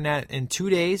recording that in 2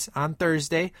 days on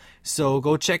Thursday. So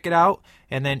go check it out.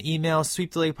 And then email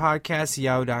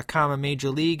sweepthelegpodcast@yahoo.com on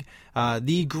Major League.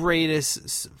 The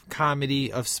greatest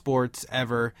comedy of sports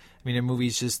ever. I mean, the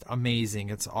movie's just amazing.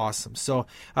 It's awesome. So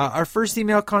our first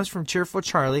email comes from Cheerful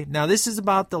Charlie. Now, this is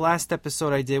about the last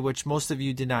episode I did, which most of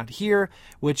you did not hear,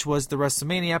 which was the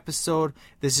WrestleMania episode.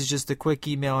 This is just a quick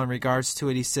email in regards to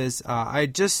it. He says,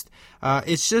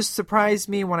 it's just surprised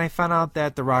me when I found out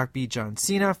that The Rock beat John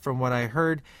Cena. From what I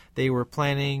heard, they were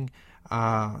planning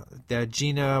that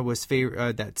Cena was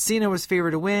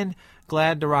favored to win.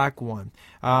 Glad The Rock won.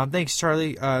 Thanks,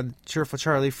 Charlie, Cheerful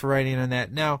Charlie, for writing on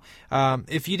that. Now,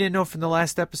 if you didn't know from the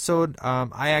last episode,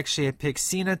 I actually had picked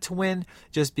Cena to win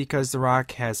just because The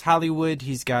Rock has Hollywood.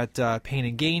 He's got Pain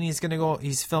and Gain.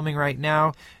 He's filming right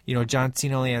now. You know, John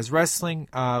Cena only has wrestling,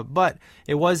 but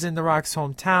it was in The Rock's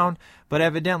hometown. But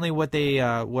evidently, what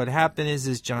happened is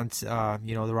The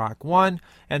Rock won,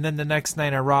 and then the next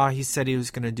night on Raw, he said he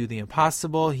was going to do the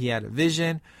impossible. He had a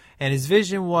vision, and his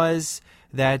vision was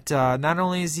that not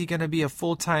only is he going to be a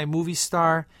full-time movie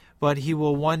star, but he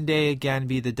will one day again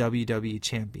be the WWE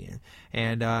champion.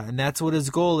 And that's what his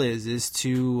goal is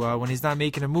to, when he's not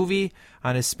making a movie,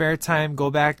 on his spare time, go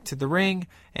back to the ring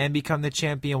and become the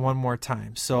champion one more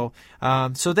time. So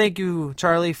thank you,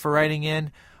 Charlie, for writing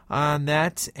in on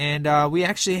that. And we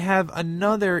actually have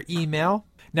another email.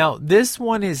 Now, this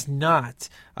one is not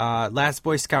Last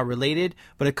Boy Scout related,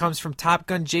 but it comes from Top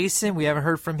Gun Jason. We haven't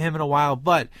heard from him in a while,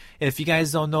 but if you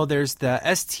guys don't know, there's the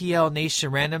STL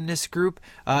Nation Randomness group.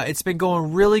 It's been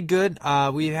going really good.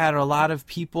 We've had a lot of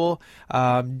people.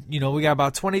 We got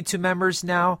about 22 members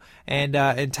now,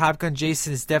 and Top Gun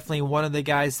Jason is definitely one of the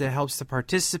guys that helps to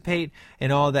participate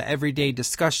in all the everyday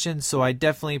discussions, so I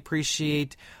definitely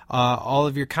appreciate all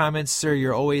of your comments, sir.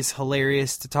 You're always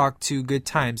hilarious to talk to. Good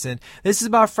times. And this is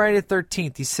about Friday the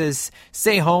 13th. He says,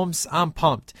 "Say, Holmes, I'm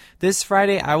pumped. This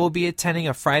Friday, I will be attending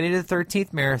a Friday the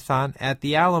 13th marathon at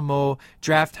the Alamo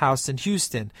Draft House in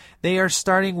Houston. They are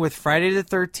starting with Friday the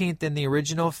 13th in the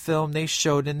original film they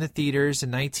showed in the theaters in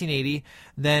 1980,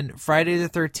 then Friday the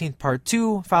 13th Part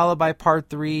 2, followed by Part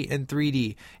 3 in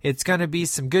 3D. It's going to be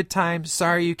some good times.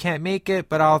 Sorry you can't make it,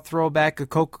 but I'll throw back a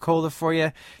Coca-Cola for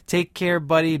you. Take care,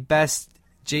 buddy. Best,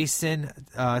 Jason,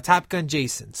 Top Gun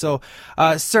Jason." So,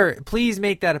 sir, please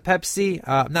make that a Pepsi.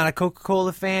 I'm not a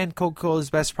Coca-Cola fan. Coca-Cola's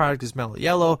best product is Mellow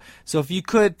Yellow. So if you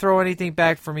could throw anything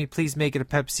back for me, please make it a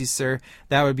Pepsi, sir.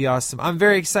 That would be awesome. I'm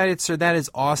very excited, sir. That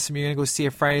is awesome. You're going to go see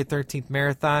a Friday the 13th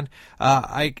marathon.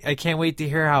 I can't wait to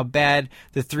hear how bad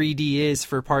the 3D is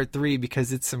for Part 3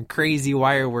 because it's some crazy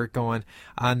wire work going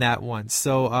on that one.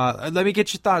 So let me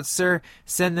get your thoughts, sir.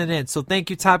 Send it in. So thank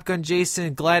you, Top Gun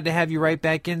Jason. Glad to have you right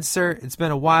back in, sir. It's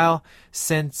been a while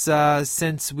since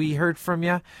we heard from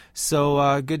you,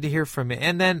 so good to hear from you.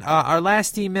 And then our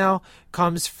last email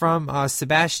comes from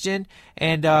Sebastian,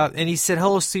 and he said,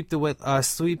 "Hello, Hello,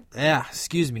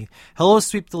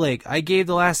 Sweep the Leg. I gave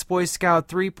The Last Boy Scout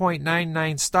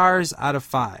 3.99 stars out of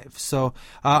 5. So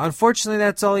unfortunately,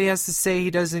 that's all he has to say.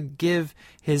 He doesn't give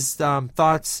his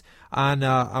thoughts on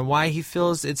why he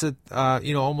feels it's a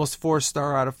almost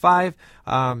 4-star out of 5.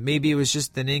 Maybe it was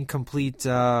just an incomplete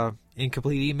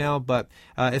email, but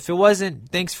if it wasn't,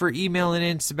 thanks for emailing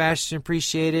in, Sebastian.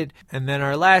 Appreciate it. And then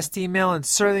our last email, and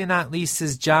certainly not least,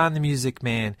 is John the Music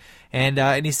Man.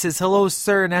 And he says, "Hello,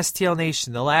 sir, and STL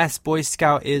Nation. The Last Boy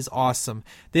Scout is awesome.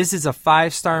 This is a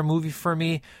 5-star movie for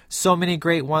me. So many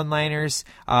great one-liners.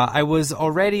 I was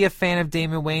already a fan of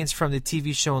Damon Wayans from the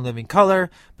TV show In Living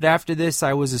Color, but after this,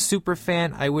 I was a super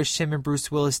fan. I wish him and Bruce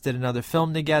Willis did another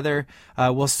film together.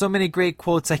 So many great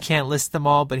quotes. I can't list them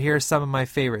all, but here are some of my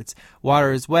favorites.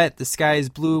 Water is wet. The sky is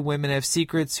blue. Women have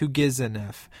secrets. Who gives an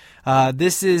F?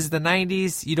 This is the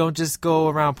 90s. You don't just go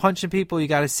around punching people. You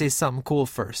got to say something cool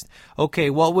first. Okay,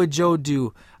 what would Joe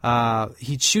do?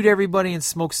 He'd shoot everybody and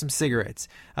smoke some cigarettes.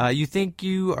 You think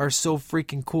you are so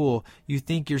freaking cool. You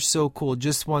think you're so cool.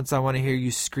 Just once I want to hear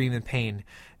you scream in pain.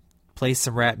 Play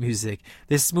some rap music.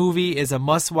 This movie is a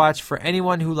must-watch for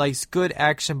anyone who likes good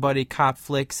action buddy cop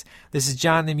flicks. This is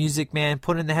John the Music Man,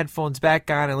 putting the headphones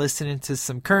back on and listening to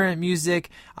some current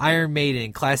music, Iron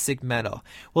Maiden, classic metal.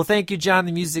 Well, thank you, John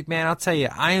the Music Man. I'll tell you,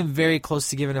 I am very close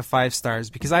to giving it 5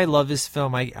 stars because I love this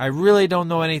film. I really don't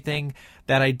know anything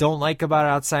that I don't like about it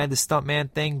outside the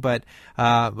stuntman thing, but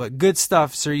good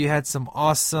stuff, sir. You had some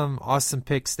awesome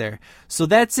picks there. So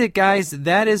that's it, guys.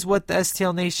 That is what the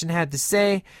STL Nation had to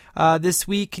say this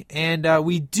week, and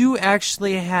we do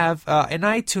actually have an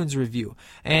iTunes review,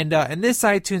 and this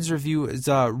iTunes review is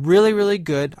really, really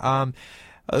good.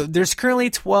 There's currently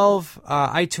 12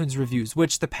 iTunes reviews,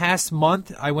 which the past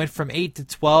month I went from 8 to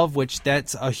 12, which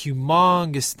that's a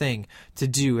humongous thing to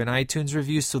do, an iTunes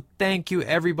review. So thank you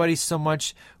everybody so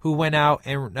much who went out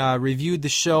and reviewed the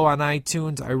show on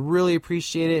iTunes. I really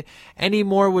appreciate it. Any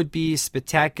more would be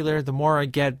spectacular. The more I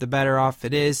get, the better off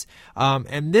it is.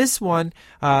 And this one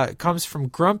comes from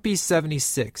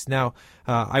Grumpy76. Now,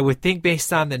 I would think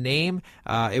based on the name,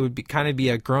 it would be kind of be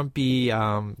a grumpy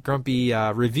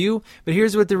review. But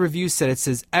here's what the review said. It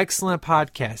says, excellent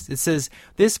podcast. It says,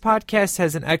 this podcast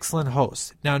has an excellent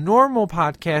host. Now, normal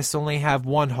podcasts only have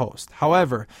one host.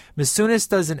 However, Masunis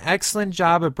does an excellent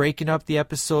job of breaking up the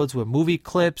episodes with movie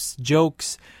clips,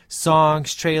 jokes,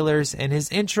 songs, trailers, and his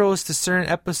intros to certain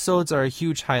episodes are a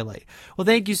huge highlight. Well,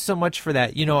 thank you so much for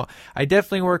that. You know, I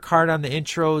definitely work hard on the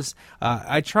intros.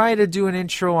 I try to do an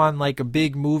intro on like a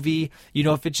big movie. You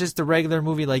know, if it's just a regular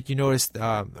movie, like you noticed,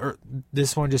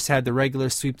 this one just had the regular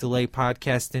Sweep Delay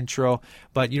podcast intro.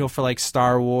 But, you know, for like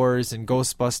Star Wars and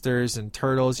Ghostbusters and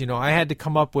Turtles, you know, I had to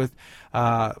come up with,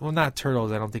 well, not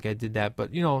Turtles, I don't think I did that.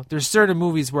 But, you know, there's certain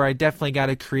movies where I definitely got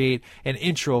to create an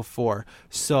intro for.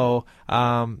 So,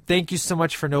 thank you so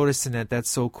much for noticing that. That's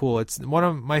so cool. It's one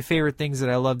of my favorite things that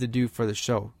I love to do for the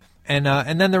show. And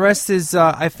then the rest is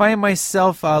I find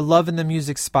myself loving the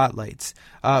music spotlights,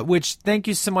 which thank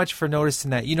you so much for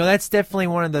noticing that. You know, that's definitely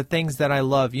one of the things that I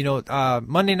love. You know,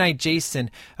 Monday Night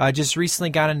Jason just recently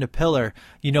got into Pillar.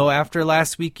 You know, after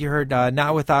last week you heard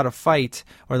Not Without a Fight,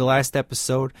 or the last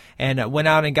episode, and went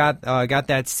out and got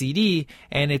that CD,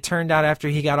 and it turned out after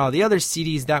he got all the other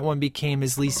CDs, that one became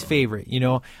his least favorite. You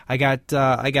know, I got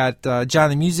John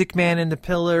the Music Man into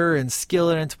Pillar, and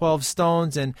Skillet and 12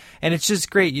 Stones, and it's just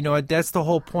great. You know, that's the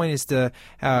whole point, is to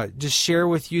just share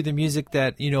with you the music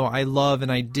that, you know, I love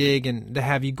and I dig, and to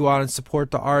have you go out and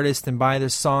support the artist and buy their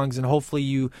songs, and hopefully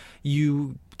you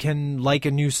can like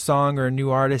a new song or a new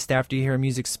artist after you hear a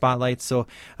music spotlight. So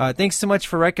thanks so much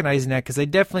for recognizing that, because I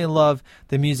definitely love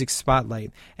the music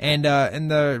spotlight. And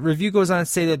the review goes on to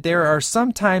say that there are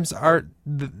sometimes artists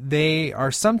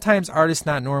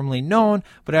not normally known,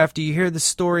 but after you hear the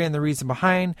story and the reason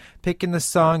behind picking the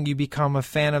song, you become a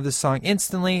fan of the song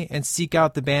instantly and seek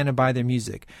out the band and buy their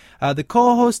music. The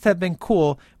co-hosts have been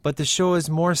cool, but the show is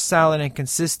more solid and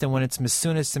consistent when it's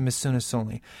Masunis and Masunis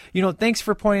only. You know, thanks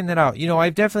for pointing that out. You know,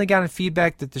 I've definitely gotten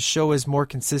feedback that the show is more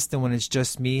consistent when it's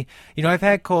just me. You know, I've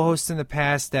had co-hosts in the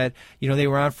past that, you know, they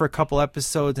were on for a couple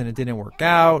episodes and it didn't work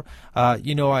out.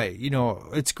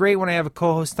 It's great when I have a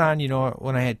co-host on. You know,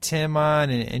 when I had Tim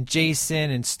on and Jason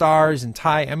and Stars and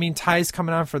Ty. I mean, Ty's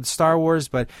coming on for the Star Wars,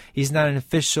 but he's not an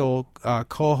official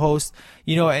co-host.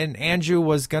 You know, and Andrew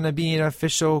was going to be an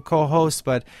official co-host,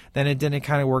 but then it didn't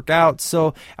kind of work out.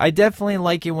 So I definitely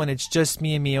like it when it's just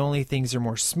me and me only. Things are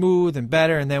more smooth and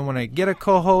better. And then when I get a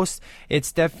co-host,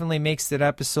 it definitely makes that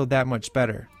episode that much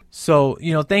better. So,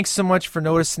 you know, thanks so much for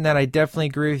noticing that. I definitely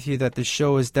agree with you that the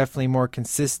show is definitely more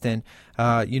consistent,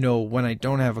 when I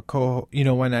don't have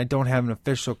when I don't have an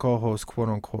official co-host, quote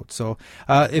unquote. So,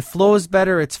 it flows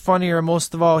better. It's funnier.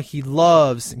 Most of all, he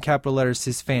loves, in capital letters,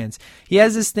 his fans. He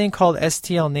has this thing called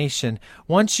STL Nation.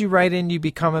 Once you write in, you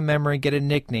become a member and get a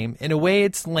nickname. In a way,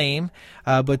 it's lame,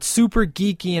 but super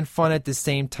geeky and fun at the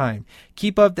same time.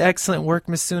 Keep up the excellent work,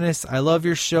 Masunis. I love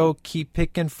your show. Keep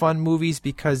picking fun movies,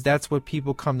 because that's what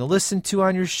people come to listen to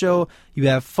on your show. You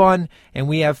have fun, and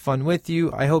we have fun with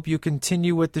you. I hope you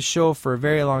continue with the show for a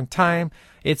very long time.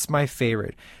 It's my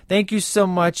favorite. Thank you so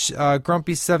much,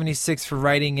 Grumpy76, for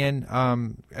writing in.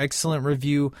 Excellent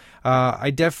review. I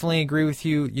definitely agree with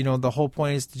you. You know, the whole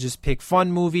point is to just pick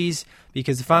fun movies,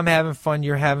 because if I'm having fun,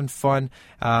 you're having fun.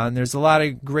 And there's a lot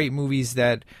of great movies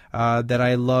that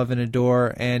I love and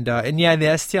adore. And yeah, the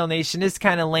STL Nation is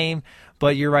kind of lame,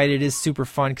 but you're right, it is super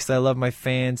fun because I love my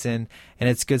fans, and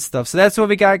it's good stuff. So that's what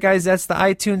we got, guys. That's the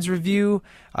iTunes review.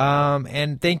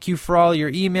 And thank you for all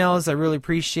your emails. I really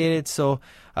appreciate it. So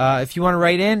if you want to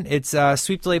write in, it's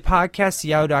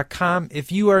sweepdelaypodcast@yahoo.com.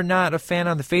 If you are not a fan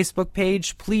on the Facebook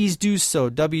page, please do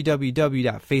so.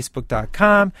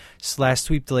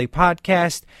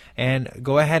 www.facebook.com/sweepdelaypodcast, and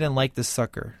go ahead and like the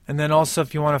sucker. And then also,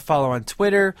 if you want to follow on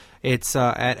Twitter, it's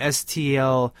at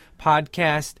STL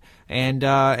Podcast. And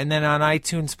then on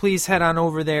iTunes, please head on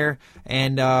over there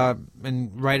and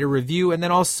write a review. And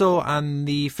then also on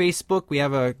the Facebook, we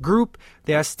have a group,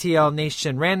 the STL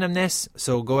Nation Randomness.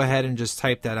 So go ahead and just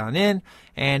type that on in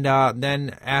and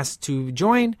then ask to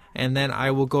join. And then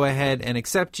I will go ahead and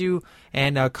accept you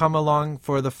and come along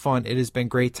for the fun. It has been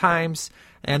great times.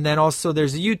 And then also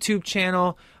there's a YouTube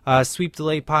channel, Sweep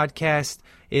Delay Podcast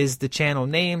is the channel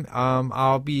name. I'm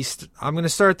going to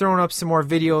start throwing up some more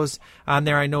videos on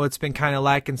there. I know it's been kind of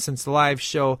lacking since the live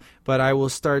show, but I will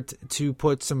start to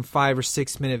put some 5 or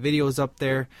 6 minute videos up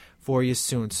there for you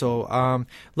soon. So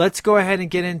let's go ahead and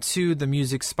get into the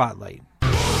music spotlight.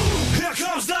 Here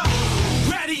comes the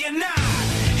ready or not.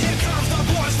 Here comes the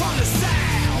boys from the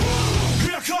south.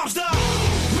 Here comes the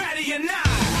ready or not.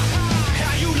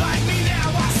 How you like me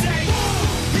now? I say,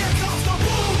 here comes the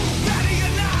boom, ready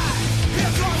or not.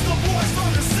 Here comes the boys from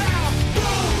the south.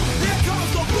 Boom, here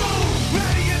comes the boom,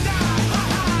 ready or not.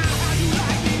 How you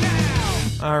like me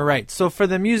now? All right, so for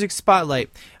the music spotlight,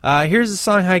 here's a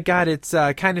song I got. It's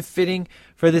kind of fitting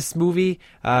for this movie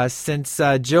since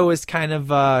Joe is kind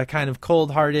of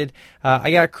cold-hearted.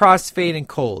 I got Crossfade and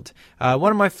Cold.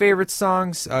 One of my favorite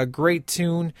songs, great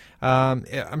tune.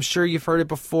 I'm sure you've heard it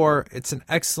before. It's an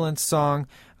excellent song,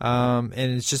 and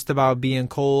it's just about being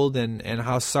cold and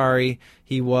how sorry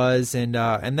he was. And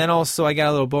then also I got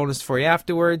a little bonus for you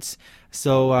afterwards.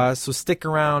 So stick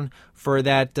around for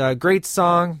that great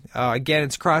song. Again,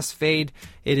 it's Crossfade.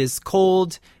 It is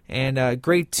Cold. And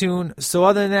great tune. So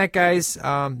other than that, guys,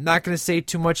 not going to say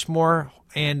too much more.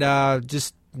 And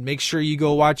just make sure you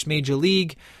go watch Major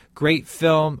League. Great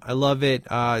film. I love it.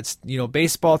 It's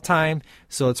baseball time,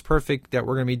 so it's perfect that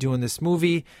we're going to be doing this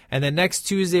movie. And then next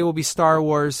Tuesday will be Star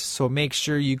Wars, so make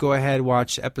sure you go ahead and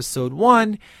watch episode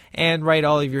 1 and write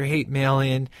all of your hate mail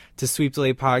in to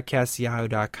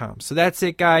sweepdelaypodcast@yahoo.com. So that's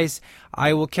it, guys.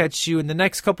 I will catch you in the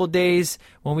next couple days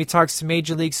when we talk some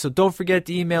Major League, so don't forget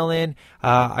to email in.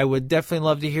 I would definitely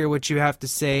love to hear what you have to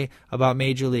say about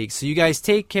Major League. So you guys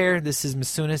take care. This is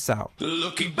Masunis out.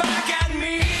 Looking back at me.